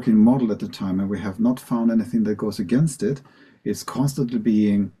working model at the time, and we have not found anything that goes against it. It's constantly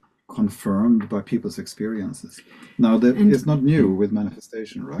being confirmed by people's experiences. Now, that is not new with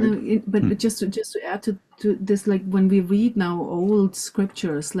manifestation, right? No, but just to add to this, like when we read now old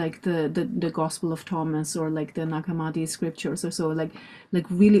scriptures, like the Gospel of Thomas or like the Nag Hammadi scriptures or so, like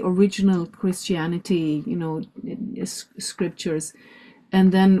really original Christianity, you know, scriptures.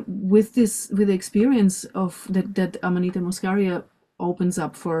 And then with the experience of that Amanita Muscaria opens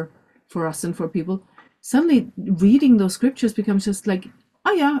up for us and for people, suddenly reading those scriptures becomes just like,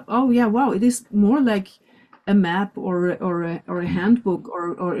 oh yeah, wow, it is more like a map or a handbook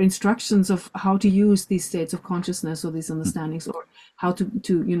or instructions of how to use these states of consciousness or these understandings, or how to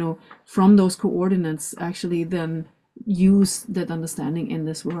you know, from those coordinates actually then use that understanding in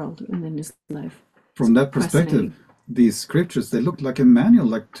this world and in this life. From that perspective, these scriptures, they look like a manual,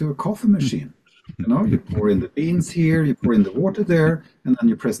 like to a coffee machine. You know, you pour in the beans here, you pour in the water there, and then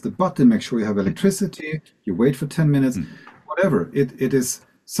you press the button, make sure you have electricity, you wait for 10 minutes, whatever. It is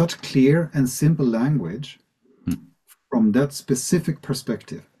such clear and simple language from that specific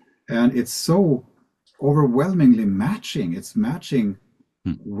perspective. And it's so overwhelmingly matching. It's matching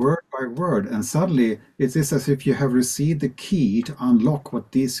word by word. And suddenly it is as if you have received the key to unlock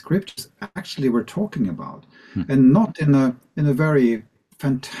what these scriptures actually were talking about. And not in a very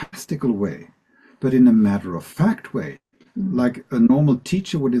fantastical way, but in a matter of fact way. like a normal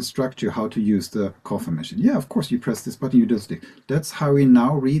teacher would instruct you how to use the coffee machine. Yeah, of course, you press this button, you do this. That's how we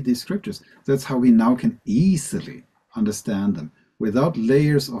now read these scriptures. That's how we now can easily understand them without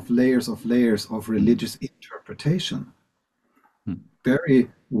layers of layers of layers of religious interpretation, very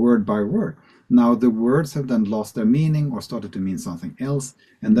word by word. Now the words have then lost their meaning or started to mean something else,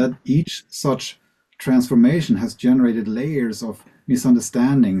 and that each such transformation has generated layers of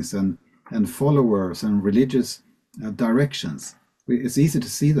misunderstandings and followers and religious directions. It's easy to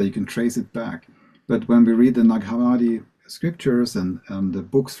see that you can trace it back. But when we read the Nag Hammadi scriptures and the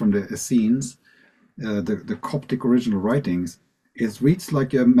books from the Essenes, the Coptic original writings, it reads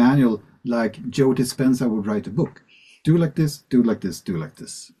like a manual, like Joe Dispenza would write a book. Do like this, do like this, do like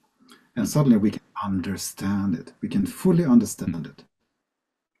this. And suddenly we can understand it. We can fully understand it.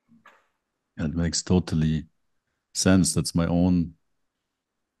 It makes totally sense. That's my own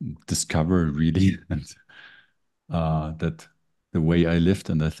discovery, really. And that the way I lived,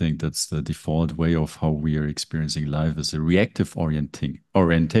 and I think that's the default way of how we are experiencing life, is a reactive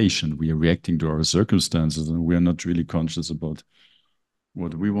orientation. We are reacting to our circumstances, and we are not really conscious about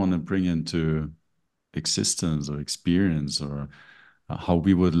what we want to bring into existence or experience, or how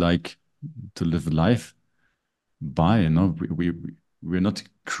we would like to live life by. We're not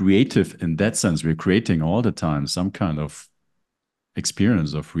creative in that sense. We're creating all the time some kind of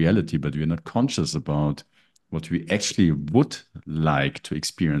experience of reality, but we're not conscious about what we actually would like to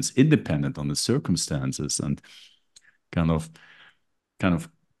experience, independent on the circumstances, and kind of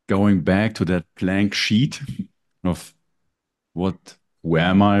going back to that blank sheet of who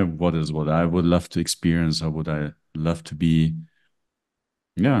am I, what is what I would love to experience, how would I love to be,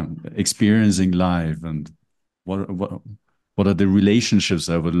 experiencing life, and what are the relationships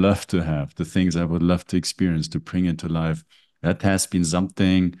I would love to have, the things I would love to experience, to bring into life. That has been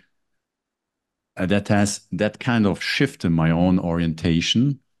something that kind of shift in my own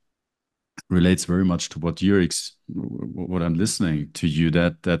orientation relates very much to what I'm listening to you,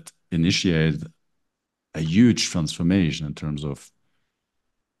 that initiated a huge transformation in terms of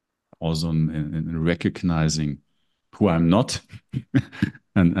also in recognizing who I'm not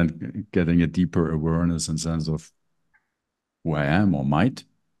and getting a deeper awareness and sense of who I am or might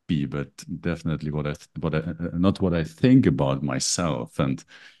be, but definitely not what I think about myself, and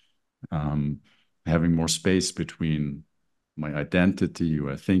having more space between my identity, who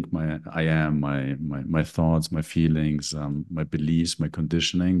I think I am, my thoughts, my feelings, my beliefs, my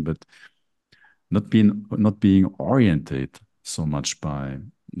conditioning, but not being oriented so much by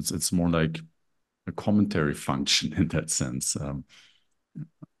it's more like a commentary function in that sense.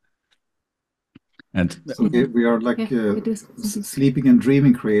 And so we are like sleeping and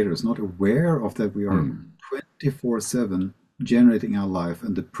dreaming creators, not aware of that we are 24/7 generating our life,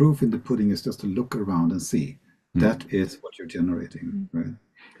 and the proof in the pudding is just to look around and see that is what you're generating, right?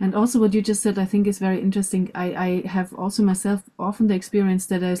 And also what you just said, I think is very interesting. I have also myself often the experience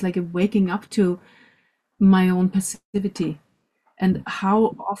that I was like waking up to my own passivity, and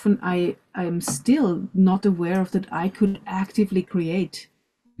how often I am still not aware of that I could actively create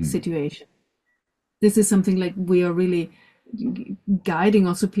situation. This is something like we are really guiding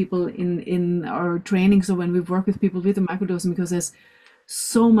also people in our trainings, or when we work with people with the microdosing, because there's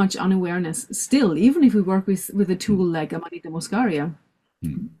so much unawareness still, even if we work with a tool like Amanita Muscaria.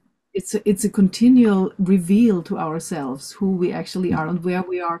 It's a continual reveal to ourselves who we actually are and where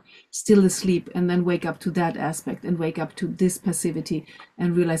we are still asleep, and then wake up to that aspect and wake up to this passivity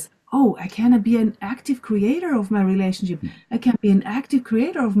and realize, oh, I can be an active creator of my relationship. I can be an active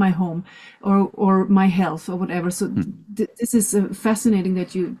creator of my home or my health or whatever. So this is fascinating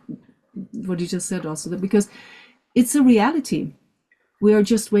that what you just said also, that because it's a reality. We are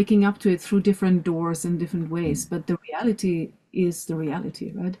just waking up to it through different doors and different ways, but the reality is the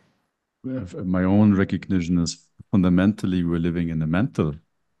reality, right? My own recognition is fundamentally we're living in a mental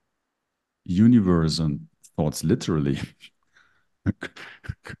universe, and thoughts literally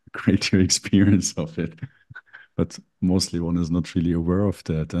create your experience of it. But mostly one is not really aware of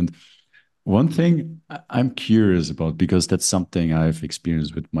that. And one thing I'm curious about, because that's something I've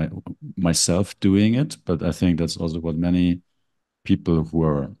experienced with myself doing it, but I think that's also what many people who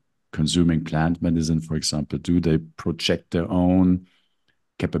are consuming plant medicine, for example, do. They project their own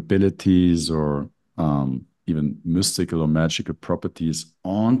capabilities or even mystical or magical properties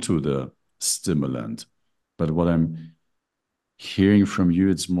onto the stimulant. But what I'm hearing from you,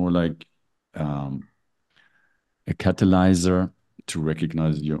 it's more like a catalyzer to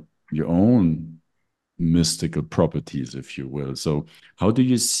recognize your own mystical properties, if you will. So how do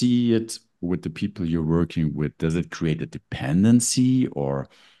you see it with the people you're working with? Does it create a dependency or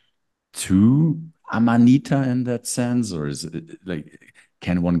two Amanita in that sense, or is it like,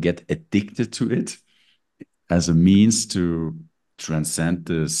 can one get addicted to it as a means to transcend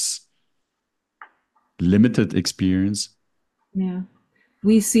this limited experience? Yeah.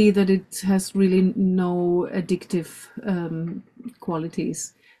 We see that it has really no addictive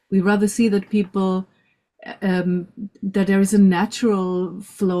qualities. We rather see that people, that there is a natural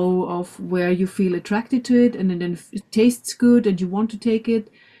flow of where you feel attracted to it, and then it tastes good and you want to take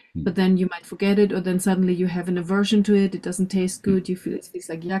it, but then you might forget it, or then suddenly you have an aversion to it. It doesn't taste good. You feel it feels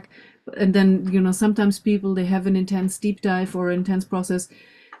like yuck. And then, sometimes people, they have an intense deep dive or intense process.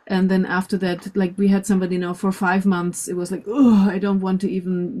 And then after that, like we had somebody now for 5 months, it was like, oh, I don't want to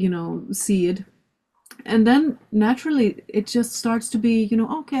even, see it. And then naturally it just starts to be,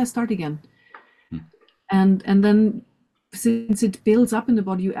 okay, I start again. And then since it builds up in the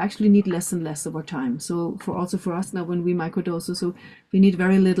body, you actually need less and less over time. So for us now, when we microdose, so we need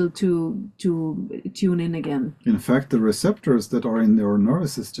very little to tune in again. In fact, the receptors that are in your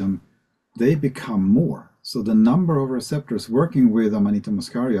nervous system, they become more. So the number of receptors working with Amanita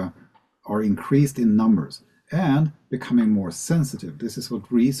muscaria are increased in numbers and becoming more sensitive. This is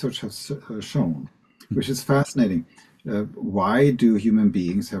what research has shown, which is fascinating. Why do human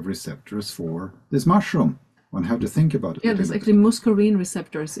beings have receptors for this mushroom? One have to think about it. Yeah, there's actually muscarine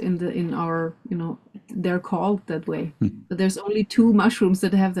receptors in our, they're called that way. But there's only two mushrooms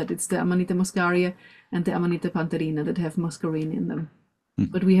that have that. It's the Amanita muscaria and the Amanita pantherina that have muscarine in them.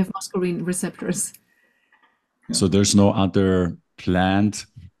 But we have muscarine receptors. So there's no other plant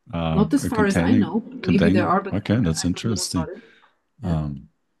not as far as I know. Maybe there are, but okay, that's interesting.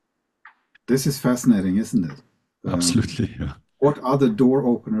 This is fascinating, isn't it? Absolutely. Yeah. What other door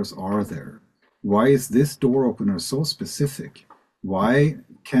openers are there? Why is this door opener so specific? Why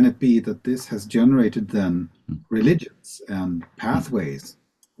can it be that this has generated then religions and pathways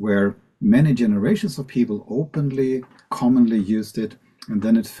where many generations of people openly, commonly used it, and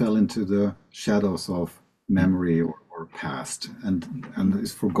then it fell into the shadows of memory or past and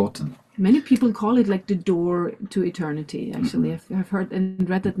is forgotten? Many people call it like the door to eternity, actually. I've heard and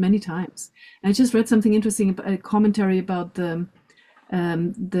read that many times. I just read something interesting, a commentary about the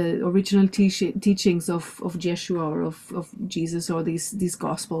original teachings of Yeshua or of Jesus, or these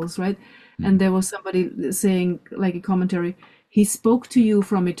gospels, right? And there was somebody saying, like a commentary, he spoke to you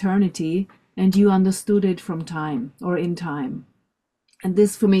from eternity and you understood it from time or in time. And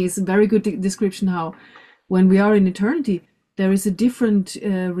this for me is a very good description how when we are in eternity, there is a different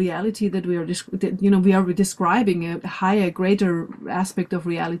reality that we are describing, a higher, greater aspect of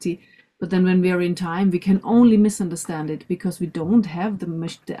reality. But then when we are in time, we can only misunderstand it because we don't have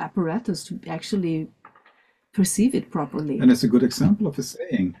the apparatus to actually perceive it properly. And it's a good example of a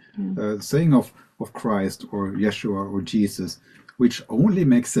saying, saying of Christ or Yeshua or Jesus, which only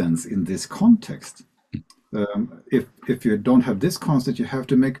makes sense in this context. If you don't have this concept, you have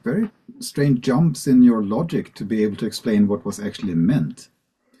to make very strange jumps in your logic to be able to explain what was actually meant.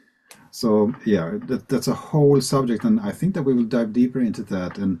 So yeah, that's a whole subject, and I think that we will dive deeper into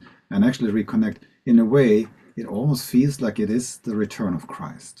that and actually reconnect. In a way, it almost feels like it is the return of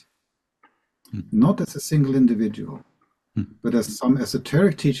Christ. Not as a single individual, but as some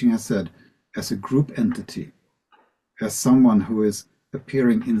esoteric teaching has said, as a group entity, as someone who is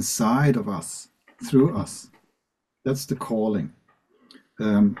appearing inside of us, through us. That's the calling.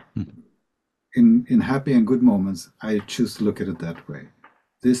 In happy and good moments, I choose to look at it that way.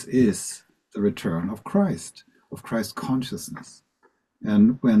 This is the return of Christ consciousness.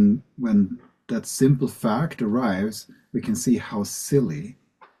 And when that simple fact arrives, we can see how silly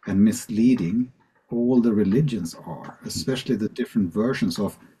and misleading all the religions are, especially the different versions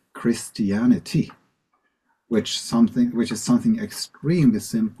of Christianity, which is something extremely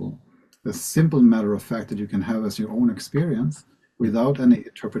simple, a simple matter of fact that you can have as your own experience without any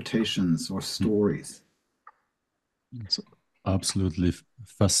interpretations or stories. It's absolutely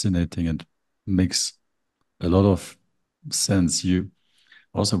fascinating and makes a lot of sense. You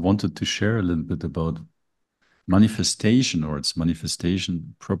also wanted to share a little bit about manifestation or its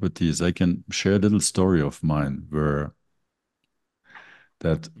manifestation properties. I can share a little story of mine where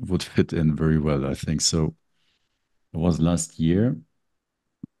that would fit in very well, I think. So it was last year.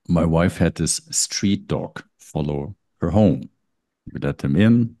 My wife had this street dog follow her home. We let him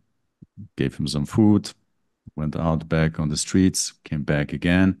in, gave him some food, went out back on the streets, came back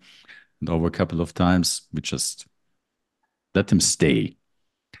again. And over a couple of times, we just let him stay.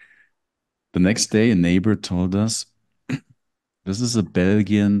 The next day, a neighbor told us, this is a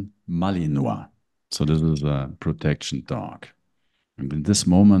Belgian Malinois. So this is a protection dog. And in this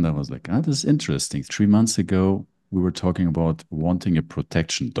moment, I was like, this is interesting. 3 months ago, we were talking about wanting a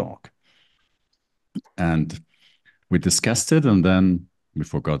protection dog. And we discussed it and then we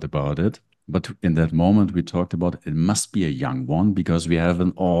forgot about it. But in that moment, we talked about it must be a young one because we have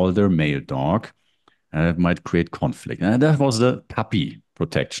an older male dog and it might create conflict. And that was the puppy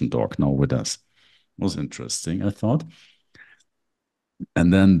protection dog now with us. It was interesting, I thought.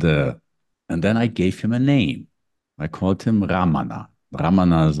 And then I gave him a name. I called him Ramana.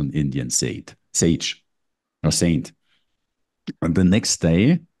 Ramana is an Indian sage or saint. And the next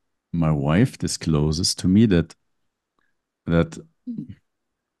day, my wife discloses to me that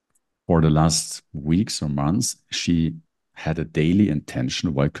for the last weeks or months, she had a daily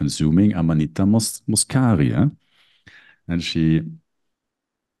intention while consuming Amanita muscaria. And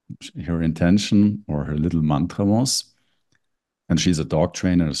her intention or her little mantra was, and she's a dog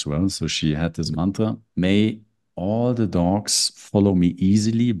trainer as well. So she had this mantra, may all the dogs follow me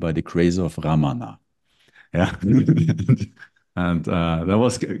easily by the grace of Ramana. Yeah. And that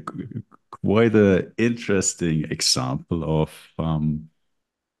was quite an interesting example of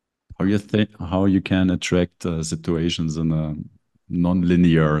how you can attract situations in a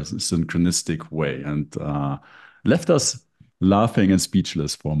non-linear, synchronistic way, and left us laughing and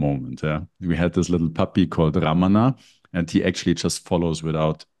speechless for a moment. Yeah, we had this little puppy called Ramana, and he actually just follows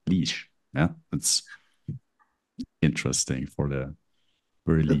without leash. Yeah, it's interesting for the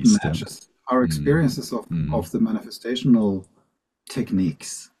very That least. matches our experiences of the manifestational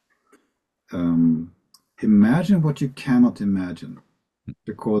techniques. Imagine what you cannot imagine,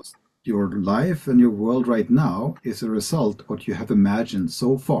 because your life and your world right now is a result of what you have imagined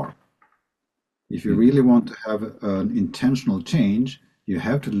so far. If you really want to have an intentional change, you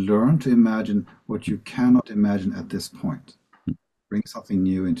have to learn to imagine what you cannot imagine at this point. Bring something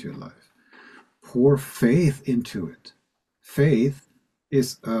new into your life. Pour faith into it. Faith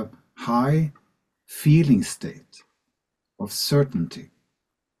is a high feeling state of certainty.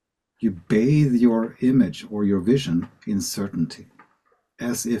 You bathe your image or your vision in certainty,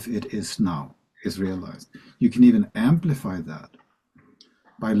 as if it is now, is realized. You can even amplify that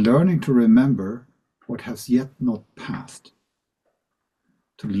by learning to remember what has yet not passed.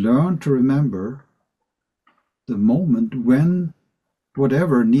 To learn to remember the moment when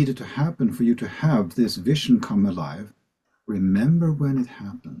whatever needed to happen for you to have this vision come alive, remember when it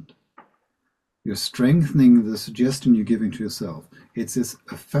happened. You're strengthening the suggestion you're giving to yourself. It's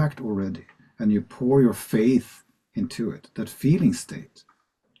a fact already, and you pour your faith into it, that feeling state,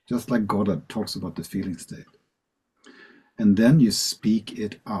 just like Goddard talks about the feeling state. And then you speak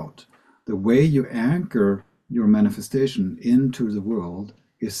it out. The way you anchor your manifestation into the world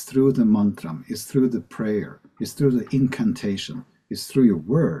is through the mantra, is through the prayer, is through the incantation, is through your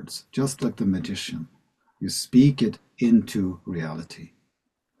words, just like the magician. You speak it into reality.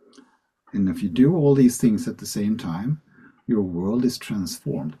 And if you do all these things at the same time, your world is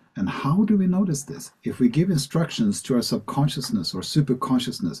transformed. And how do we notice this? If we give instructions to our subconsciousness or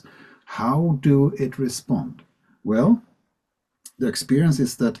superconsciousness, how do it respond? Well, the experience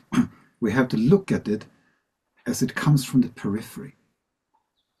is that we have to look at it as it comes from the periphery.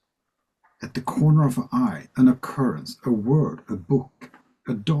 At the corner of an eye, an occurrence, a word, a book,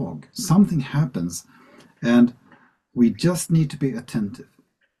 a dog, something happens, and we just need to be attentive.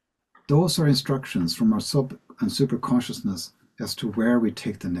 Those are instructions from our sub and super consciousness as to where we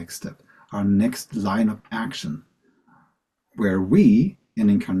take the next step, our next line of action, where we in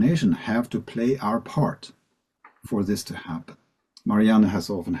incarnation have to play our part for this to happen. Marianne has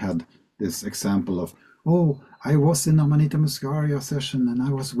often had this example of, oh, I was in Amanita Muscaria session and I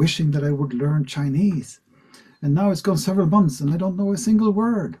was wishing that I would learn Chinese. And now it's gone several months and I don't know a single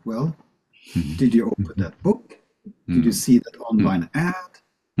word. Well, did you open that book? Did you see that online ad?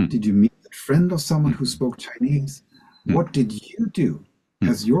 Did you meet a friend of someone who spoke Chinese? What did you do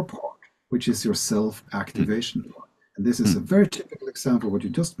as your part, which is your self-activation part? And this is a very typical example of what you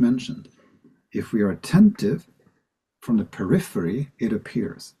just mentioned. If we are attentive, from the periphery, it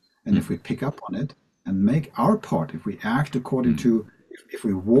appears. And if we pick up on it and make our part, if we act according to, if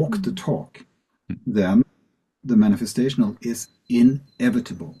we walk the talk, then the manifestational is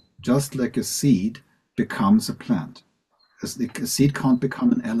inevitable. Just like a seed becomes a plant. A seed can't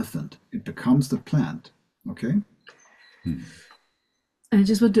become an elephant. It becomes the plant. Okay? I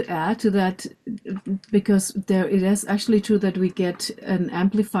just want to add to that, because it is actually true that we get an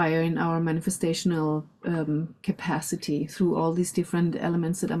amplifier in our manifestational capacity through all these different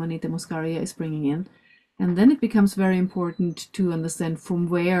elements that Amanita Muscaria is bringing in. And then it becomes very important to understand from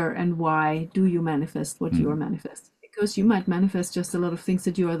where and why do you manifest what you are manifesting. Because you might manifest just a lot of things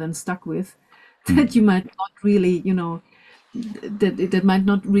that you are then stuck with, that you might not really, that might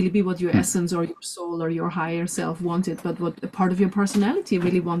not really be what your essence or your soul or your higher self wanted, but what a part of your personality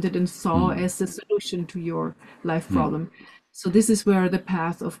really wanted and saw as a solution to your life problem. So this is where the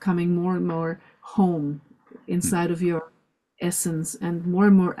path of coming more and more home inside of your essence and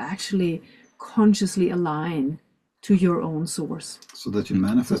more actually consciously align to your own source, So that you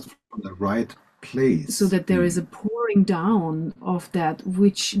manifest from the right place. so that there is a pouring down of that,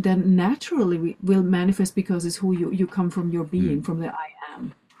 which then naturally will manifest because it's who you come from, your being, from the I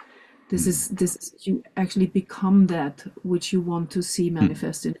am. This is you actually become that which you want to see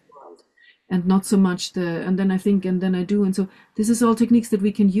manifest in the world, and not so much the and then I think and then I do. And so this is all techniques that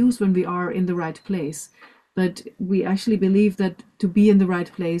we can use when we are in the right place, but we actually believe that to be in the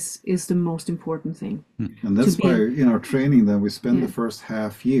right place is the most important thing. And that's why in our training then we spend Yeah. the first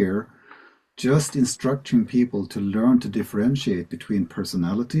half year just instructing people to learn to differentiate between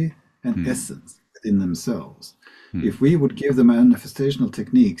personality and essence within themselves. If we would give the manifestational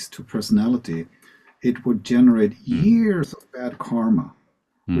techniques to personality, it would generate years of bad karma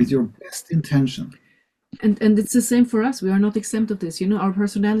with your best intention. And it's the same for us. We are not exempt of this. Our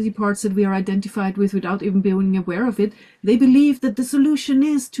personality parts that we are identified with without even being aware of it, they believe that the solution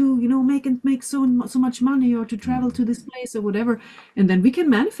is to, make so much money or to travel to this place or whatever. And then we can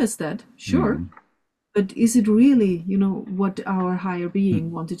manifest that, sure. But is it really, what our higher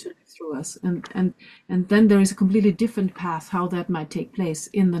being wanted to live through us? And then there is a completely different path how that might take place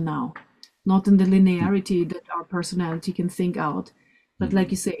in the now, not in the linearity that our personality can think out, but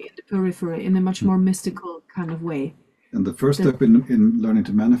like you say, in the periphery, in a much more mystical kind of way. And the first step in learning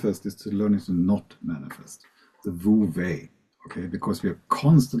to manifest is to learning to not manifest, the Wu Wei, okay? Because we are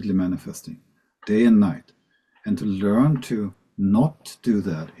constantly manifesting day and night. And to learn to not do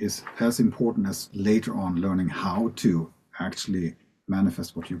that is as important as later on learning how to actually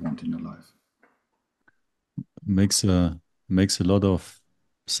manifest what you want in your life. Makes a lot of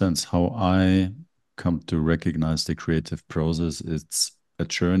sense how I come to recognize the creative process. It's a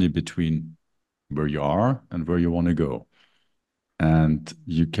journey between where you are and where you want to go. And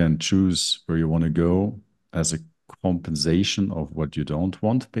you can choose where you want to go as a compensation of what you don't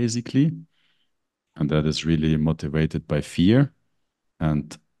want, basically. And that is really motivated by fear.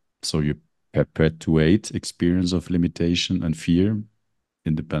 And so you perpetuate experience of limitation and fear,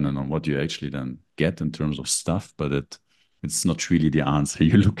 independent on what you actually then get in terms of stuff, but it's not really the answer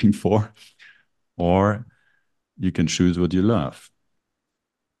you're looking for. Or you can choose what you love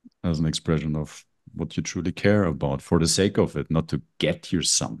as an expression of what you truly care about for the sake of it, not to get you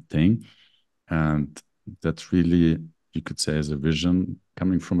something. And that's really, you could say, as a vision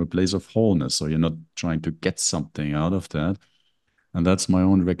coming from a place of wholeness. So you're not trying to get something out of that. And that's my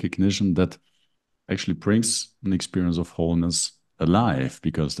own recognition that actually brings an experience of wholeness alive,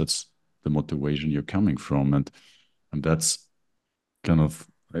 because that's the motivation you're coming from. And that's kind of,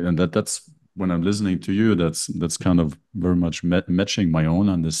 and that's when I'm listening to you, that's kind of very much matching my own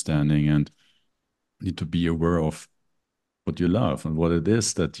understanding, and need to be aware of what you love and what it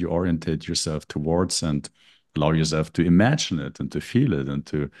is that you orientate yourself towards, and allow yourself to imagine it and to feel it and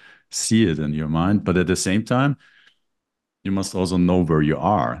to see it in your mind. But at the same time, you must also know where you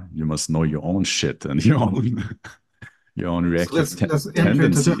are. You must know your own shit and your own reactive So let's enter into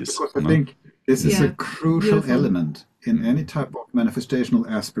that, tendencies. because I think this is a Yeah, crucial beautiful. element in any type of manifestational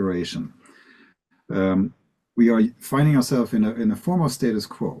aspiration. We are finding ourselves in a form of status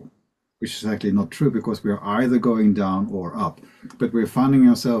quo, which is actually not true, because we are either going down or up. But we're finding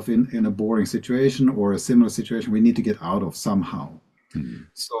ourselves in a boring situation or a similar situation we need to get out of somehow.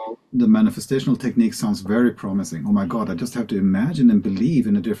 So the manifestational technique sounds very promising. Oh my God, I just have to imagine and believe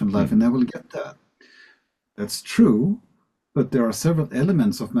in a different life and I will get that. That's true, but there are several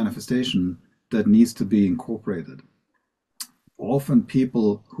elements of manifestation that needs to be incorporated. Often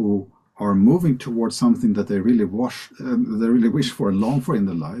people who are moving towards something that they really wish for and long for in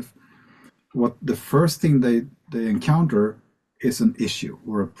their life, what the first thing they encounter is an issue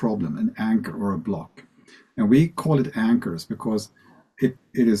or a problem, an anchor or a block. And we call it anchors because it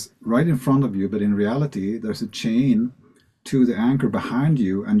is right in front of you, but in reality, there's a chain to the anchor behind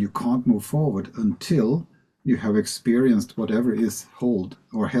you, and you can't move forward until you have experienced whatever is held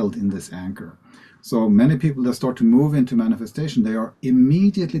in this anchor. So many people that start to move into manifestation, they are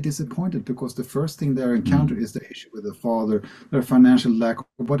immediately disappointed because the first thing they encounter is the issue with the father, their financial lack,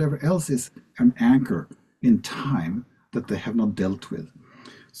 or whatever else is an anchor in time that they have not dealt with.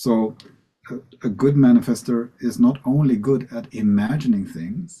 So a good manifester is not only good at imagining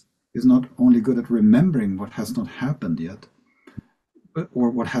things, is not only good at remembering what has not happened yet, or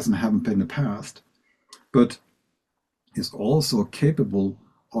what hasn't happened in the past, but is also capable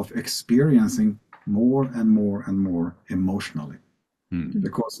of experiencing more and more and more emotionally.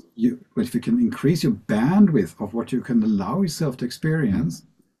 Because if you can increase your bandwidth of what you can allow yourself to experience,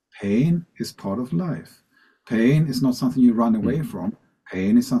 pain is part of life. Pain is not something you run away from.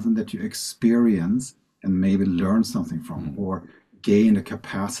 Pain is something that you experience and maybe learn something from, or gain a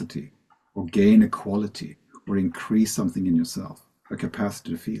capacity, or gain a quality, or increase something in yourself, a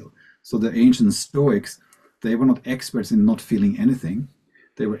capacity to feel. So the ancient Stoics, they were not experts in not feeling anything.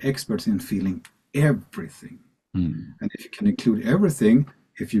 They were experts in feeling everything. And if you can include everything,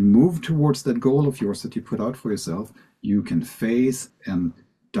 if you move towards that goal of yours that you put out for yourself, you can face and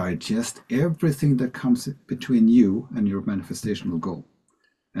digest everything that comes between you and your manifestational goal.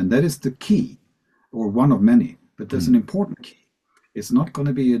 And that is the key, or one of many, but that's an important key. It's not going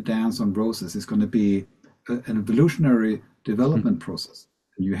to be a dance on roses. It's going to be an evolutionary development process.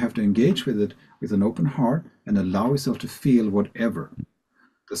 And you have to engage with it with an open heart and allow yourself to feel whatever.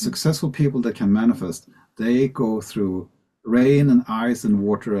 The successful people that can manifest, they go through rain and ice and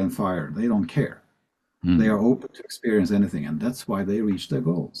water and fire. They don't care. They are open to experience anything, and that's why they reach their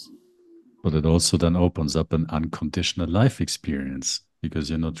goals. But it also then opens up an unconditional life experience, because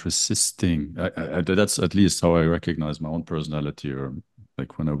you're not resisting. That's at least how I recognize my own personality, or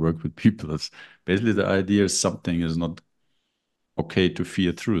like when I work with people, it's basically the idea is something is not okay to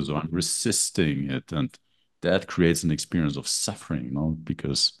fear through. So I'm resisting it, and that creates an experience of suffering,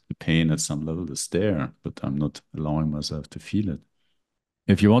 because the pain at some level is there, but I'm not allowing myself to feel it.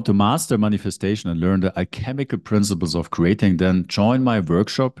 If you want to master manifestation and learn the alchemical principles of creating, then join my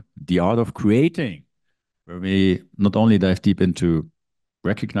workshop, The Art of Creating, where we not only dive deep into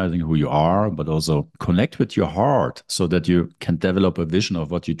recognizing who you are, but also connect with your heart so that you can develop a vision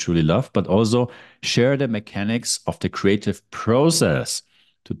of what you truly love, but also share the mechanics of the creative process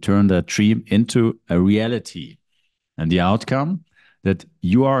to turn that dream into a reality. And the outcome, that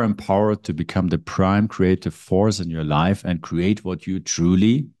you are empowered to become the prime creative force in your life and create what you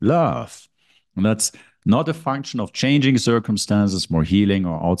truly love. And that's not a function of changing circumstances, more healing,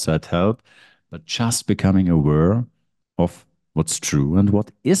 or outside help, but just becoming aware of what's true and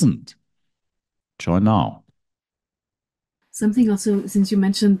what isn't. Join now. Something also, since you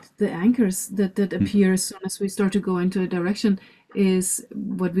mentioned the anchors that appear as soon as we start to go into a direction, is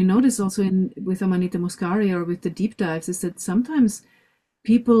what we notice also with Amanita Muscaria or with the deep dives, is that sometimes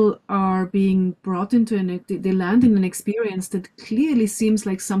people are being brought into they land in an experience that clearly seems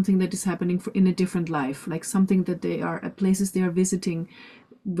like something that is happening in a different life, like something that they are at places they are visiting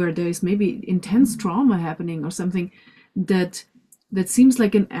where there is maybe intense trauma happening, or something that seems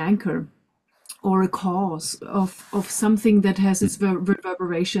like an anchor or a cause of something that has its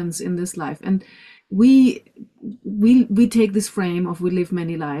reverberations in this life. And we take this frame of we live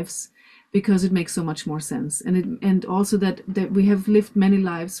many lives because it makes so much more sense, and also that we have lived many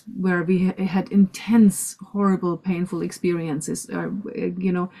lives where we had intense, horrible, painful experiences,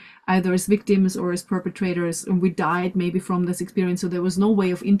 either as victims or as perpetrators, and we died maybe from this experience. So there was no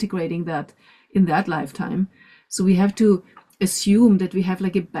way of integrating that in that lifetime. So we have to assume that we have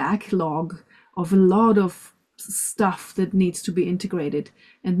like a backlog of a lot of stuff that needs to be integrated,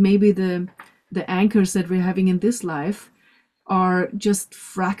 and maybe the anchors that we're having in this life are just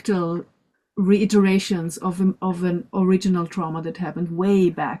fractal reiterations of an original trauma that happened way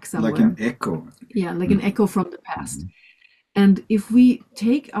back somewhere. Like an echo. Yeah, like an echo from the past. And if we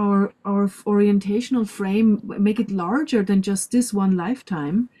take our orientational frame, make it larger than just this one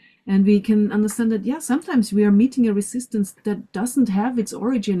lifetime, and we can understand that, yeah, sometimes we are meeting a resistance that doesn't have its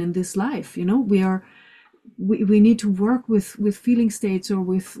origin in this life. We need to work with feeling states, or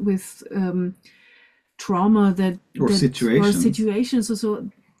with trauma or situations. So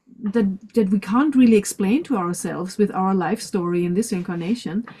that we can't really explain to ourselves with our life story in this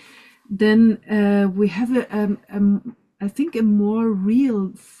incarnation. Then we have I think a more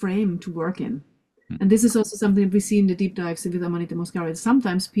real frame to work in. And this is also something we see in the deep dives with Amanita Muscaria.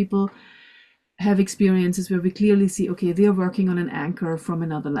 Sometimes people have experiences where we clearly see, okay, they are working on an anchor from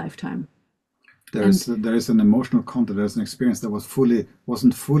another lifetime. There is an emotional content, there's an experience that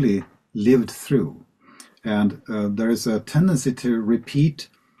wasn't fully lived through. And there is a tendency to repeat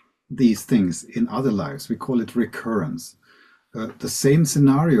these things in other lives. We call it recurrence. The same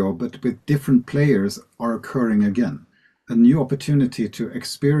scenario, but with different players, are occurring again. A new opportunity to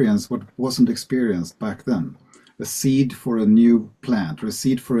experience what wasn't experienced back then. A seed for a new plant, or a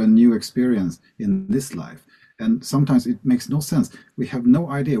seed for a new experience in this life. And sometimes it makes no sense. We have no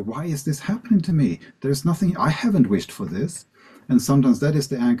idea, why is this happening to me? There's nothing, I haven't wished for this. And sometimes that is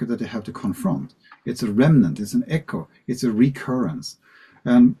the anchor that you have to confront. It's a remnant, it's an echo, it's a recurrence.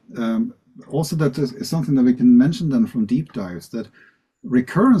 And also that is something that we can mention then from deep dives, that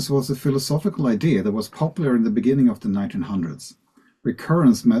recurrence was a philosophical idea that was popular in the beginning of the 1900s.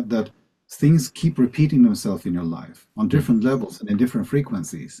 Recurrence meant that things keep repeating themselves in your life on different levels and in different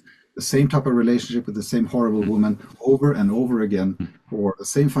frequencies. The same type of relationship with the same horrible woman over and over again, or the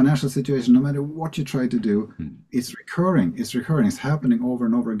same financial situation, no matter what you try to do, it's recurring, it's happening over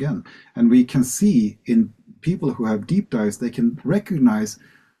and over again. And we can see in people who have deep dives, they can recognize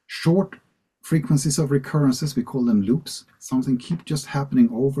short frequencies of recurrences. We call them loops. Something keep just happening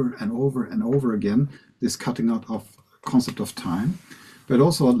over and over and over again, this cutting out of concept of time, but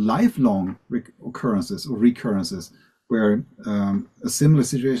also lifelong occurrences or recurrences, where a similar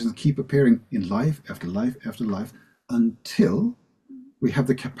situations keep appearing in life after life after life until we have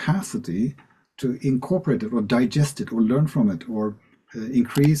the capacity to incorporate it or digest it or learn from it or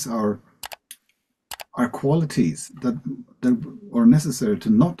increase our qualities that are necessary to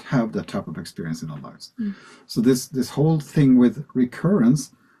not have that type of experience in our lives. So this whole thing with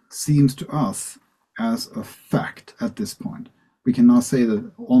recurrence seems to us as a fact at this point. We can now say that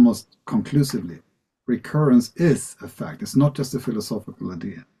almost conclusively, recurrence is a fact. It's not just a philosophical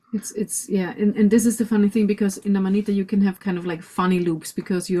idea. It's yeah, and this is the funny thing, because in Amanita you can have kind of like funny loops,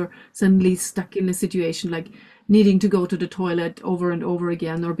 because you're suddenly stuck in a situation like needing to go to the toilet over and over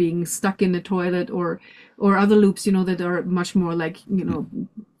again, or being stuck in the toilet, or other loops, you know, that are much more like, you know,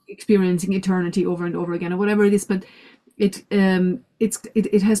 experiencing eternity over and over again, or whatever it is. But it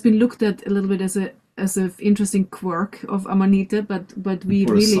has been looked at a little bit as an interesting quirk of Amanita, but we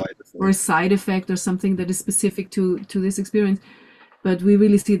really, or a side effect or something that is specific to this experience. But we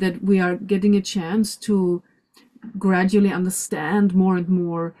really see that we are getting a chance to gradually understand more and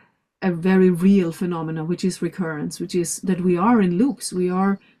more a very real phenomena, which is recurrence, which is that we are in loops.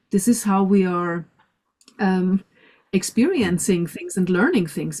 This is how we are experiencing things and learning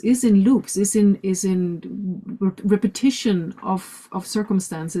things, is in loops, is in repetition of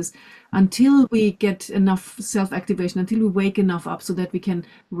circumstances, until we get enough self-activation, until we wake enough up so that we can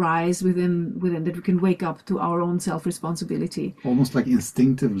rise within, that we can wake up to our own self-responsibility. Almost like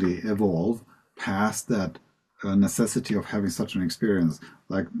instinctively evolve past that necessity of having such an experience,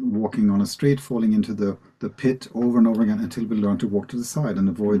 like walking on a street, falling into the pit over and over again, until we learn to walk to the side and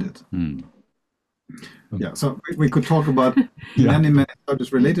avoid it. Yeah, so we could talk about many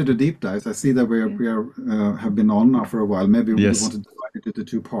subjects related to deep dives. I see that we have been on now for a while. Maybe we want to divide it into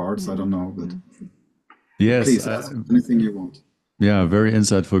two parts. I don't know, but please ask anything you want. Yeah, very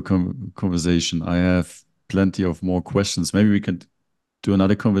insightful conversation. I have plenty of more questions. Maybe we can do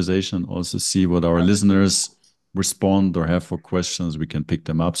another conversation, also see what our listeners respond or have for questions. We can pick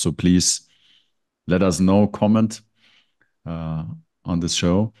them up. So please let us know, comment on this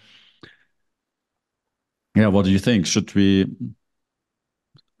show. Yeah, what do you think? Should we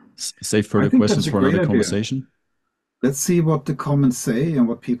save further questions for another conversation? Let's see what the comments say and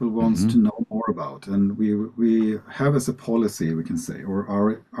what people want to know more about. And we have as a policy, we can say,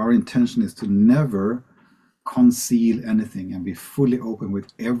 or our intention is to never conceal anything and be fully open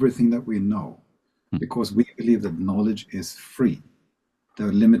with everything that we know, because we believe that knowledge is free. The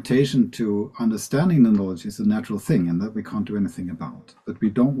limitation to understanding the knowledge is a natural thing, and that we can't do anything about. But we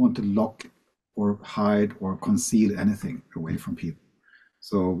don't want to lock or hide or conceal anything away from people.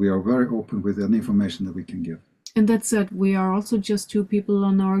 So we are very open with any information that we can give. And that said, we are also just two people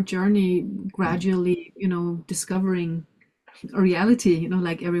on our journey, gradually, you know, discovering a reality, you know,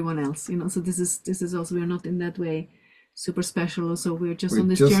 like everyone else, you know. So this is also, we're not in that way super special. So we're just on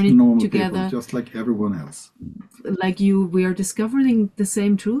this journey together, people, just like everyone else. Like you, we are discovering the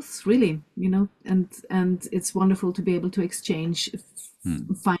same truths, really, you know, and it's wonderful to be able to exchange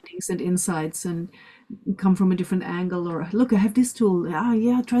findings and insights and come from a different angle, or look, I have this tool,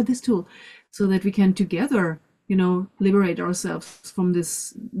 yeah, try this tool, so that we can together, you know, liberate ourselves from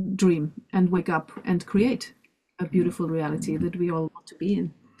this dream and wake up and create a beautiful reality that we all want to be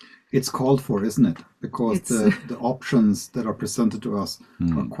in. It's called for, isn't it? Because the options that are presented to us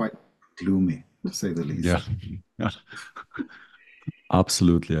are quite gloomy, to say the least. Yeah.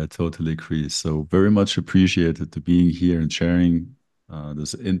 Absolutely, I totally agree. So very much appreciated to being here and sharing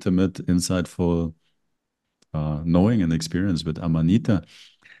this intimate, insightful knowing and experience with Amanita.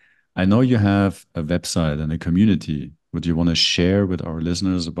 I know you have a website and a community. Would you want to share with our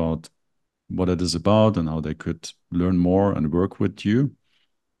listeners about what it is about and how they could learn more and work with you?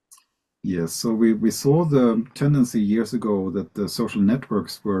 Yes, so we saw the tendency years ago that the social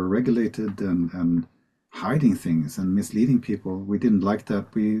networks were regulated and hiding things and misleading people. We didn't like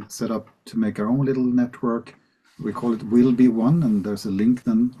that. We set up to make our own little network. We call it Will Be One, and there's a link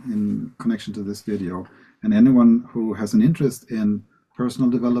then in connection to this video. And anyone who has an interest in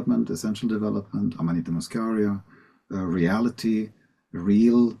personal development, essential development, Amanita Muscaria, reality,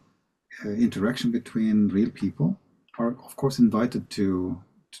 real interaction between real people are, of course, invited to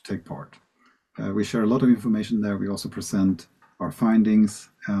take part. We share a lot of information there. We also present our findings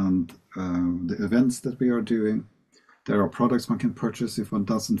and the events that we are doing. There are products one can purchase if one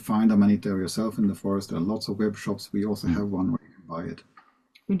doesn't find Amanita yourself in the forest. There are lots of web shops. We also have one where you can buy it.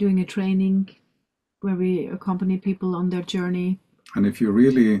 We're doing a training where we accompany people on their journey. And if you're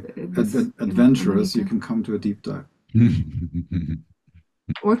really adventurous, you can come to a deep dive.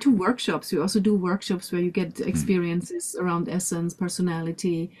 Or to workshops. We also do workshops where you get experiences around essence,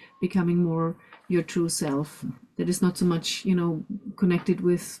 personality, becoming more your true self. That is not so much, connected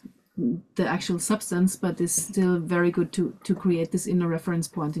with the actual substance, but is still very good to create this inner reference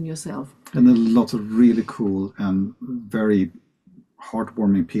point in yourself. And there are lots of really cool and very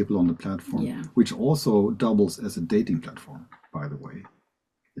heartwarming people on the platform, which also doubles as a dating platform, by the way.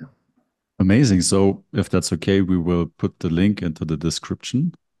 Yeah. Amazing. So if that's okay, we will put the link into the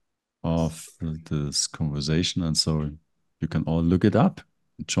description of this conversation. And so you can all look it up,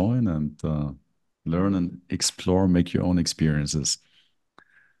 join and learn and explore, make your own experiences.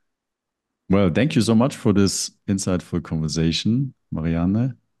 Well, thank you so much for this insightful Conversation,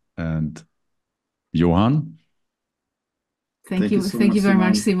 and Johan. Thank you. Thank you very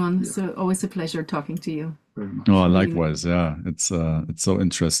much, Simon. Yeah. So always a pleasure talking to you. Oh, likewise. Yeah, it's so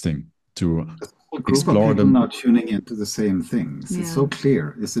interesting to explore them. Now tuning into the same things. Yeah. It's so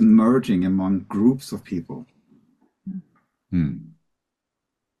clear. It's emerging among groups of people.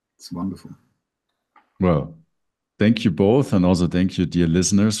 It's wonderful. Well, thank you both, and also thank you, dear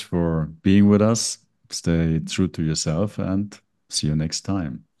listeners, for being with us. Stay true to yourself, and see you next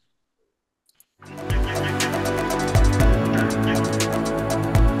time.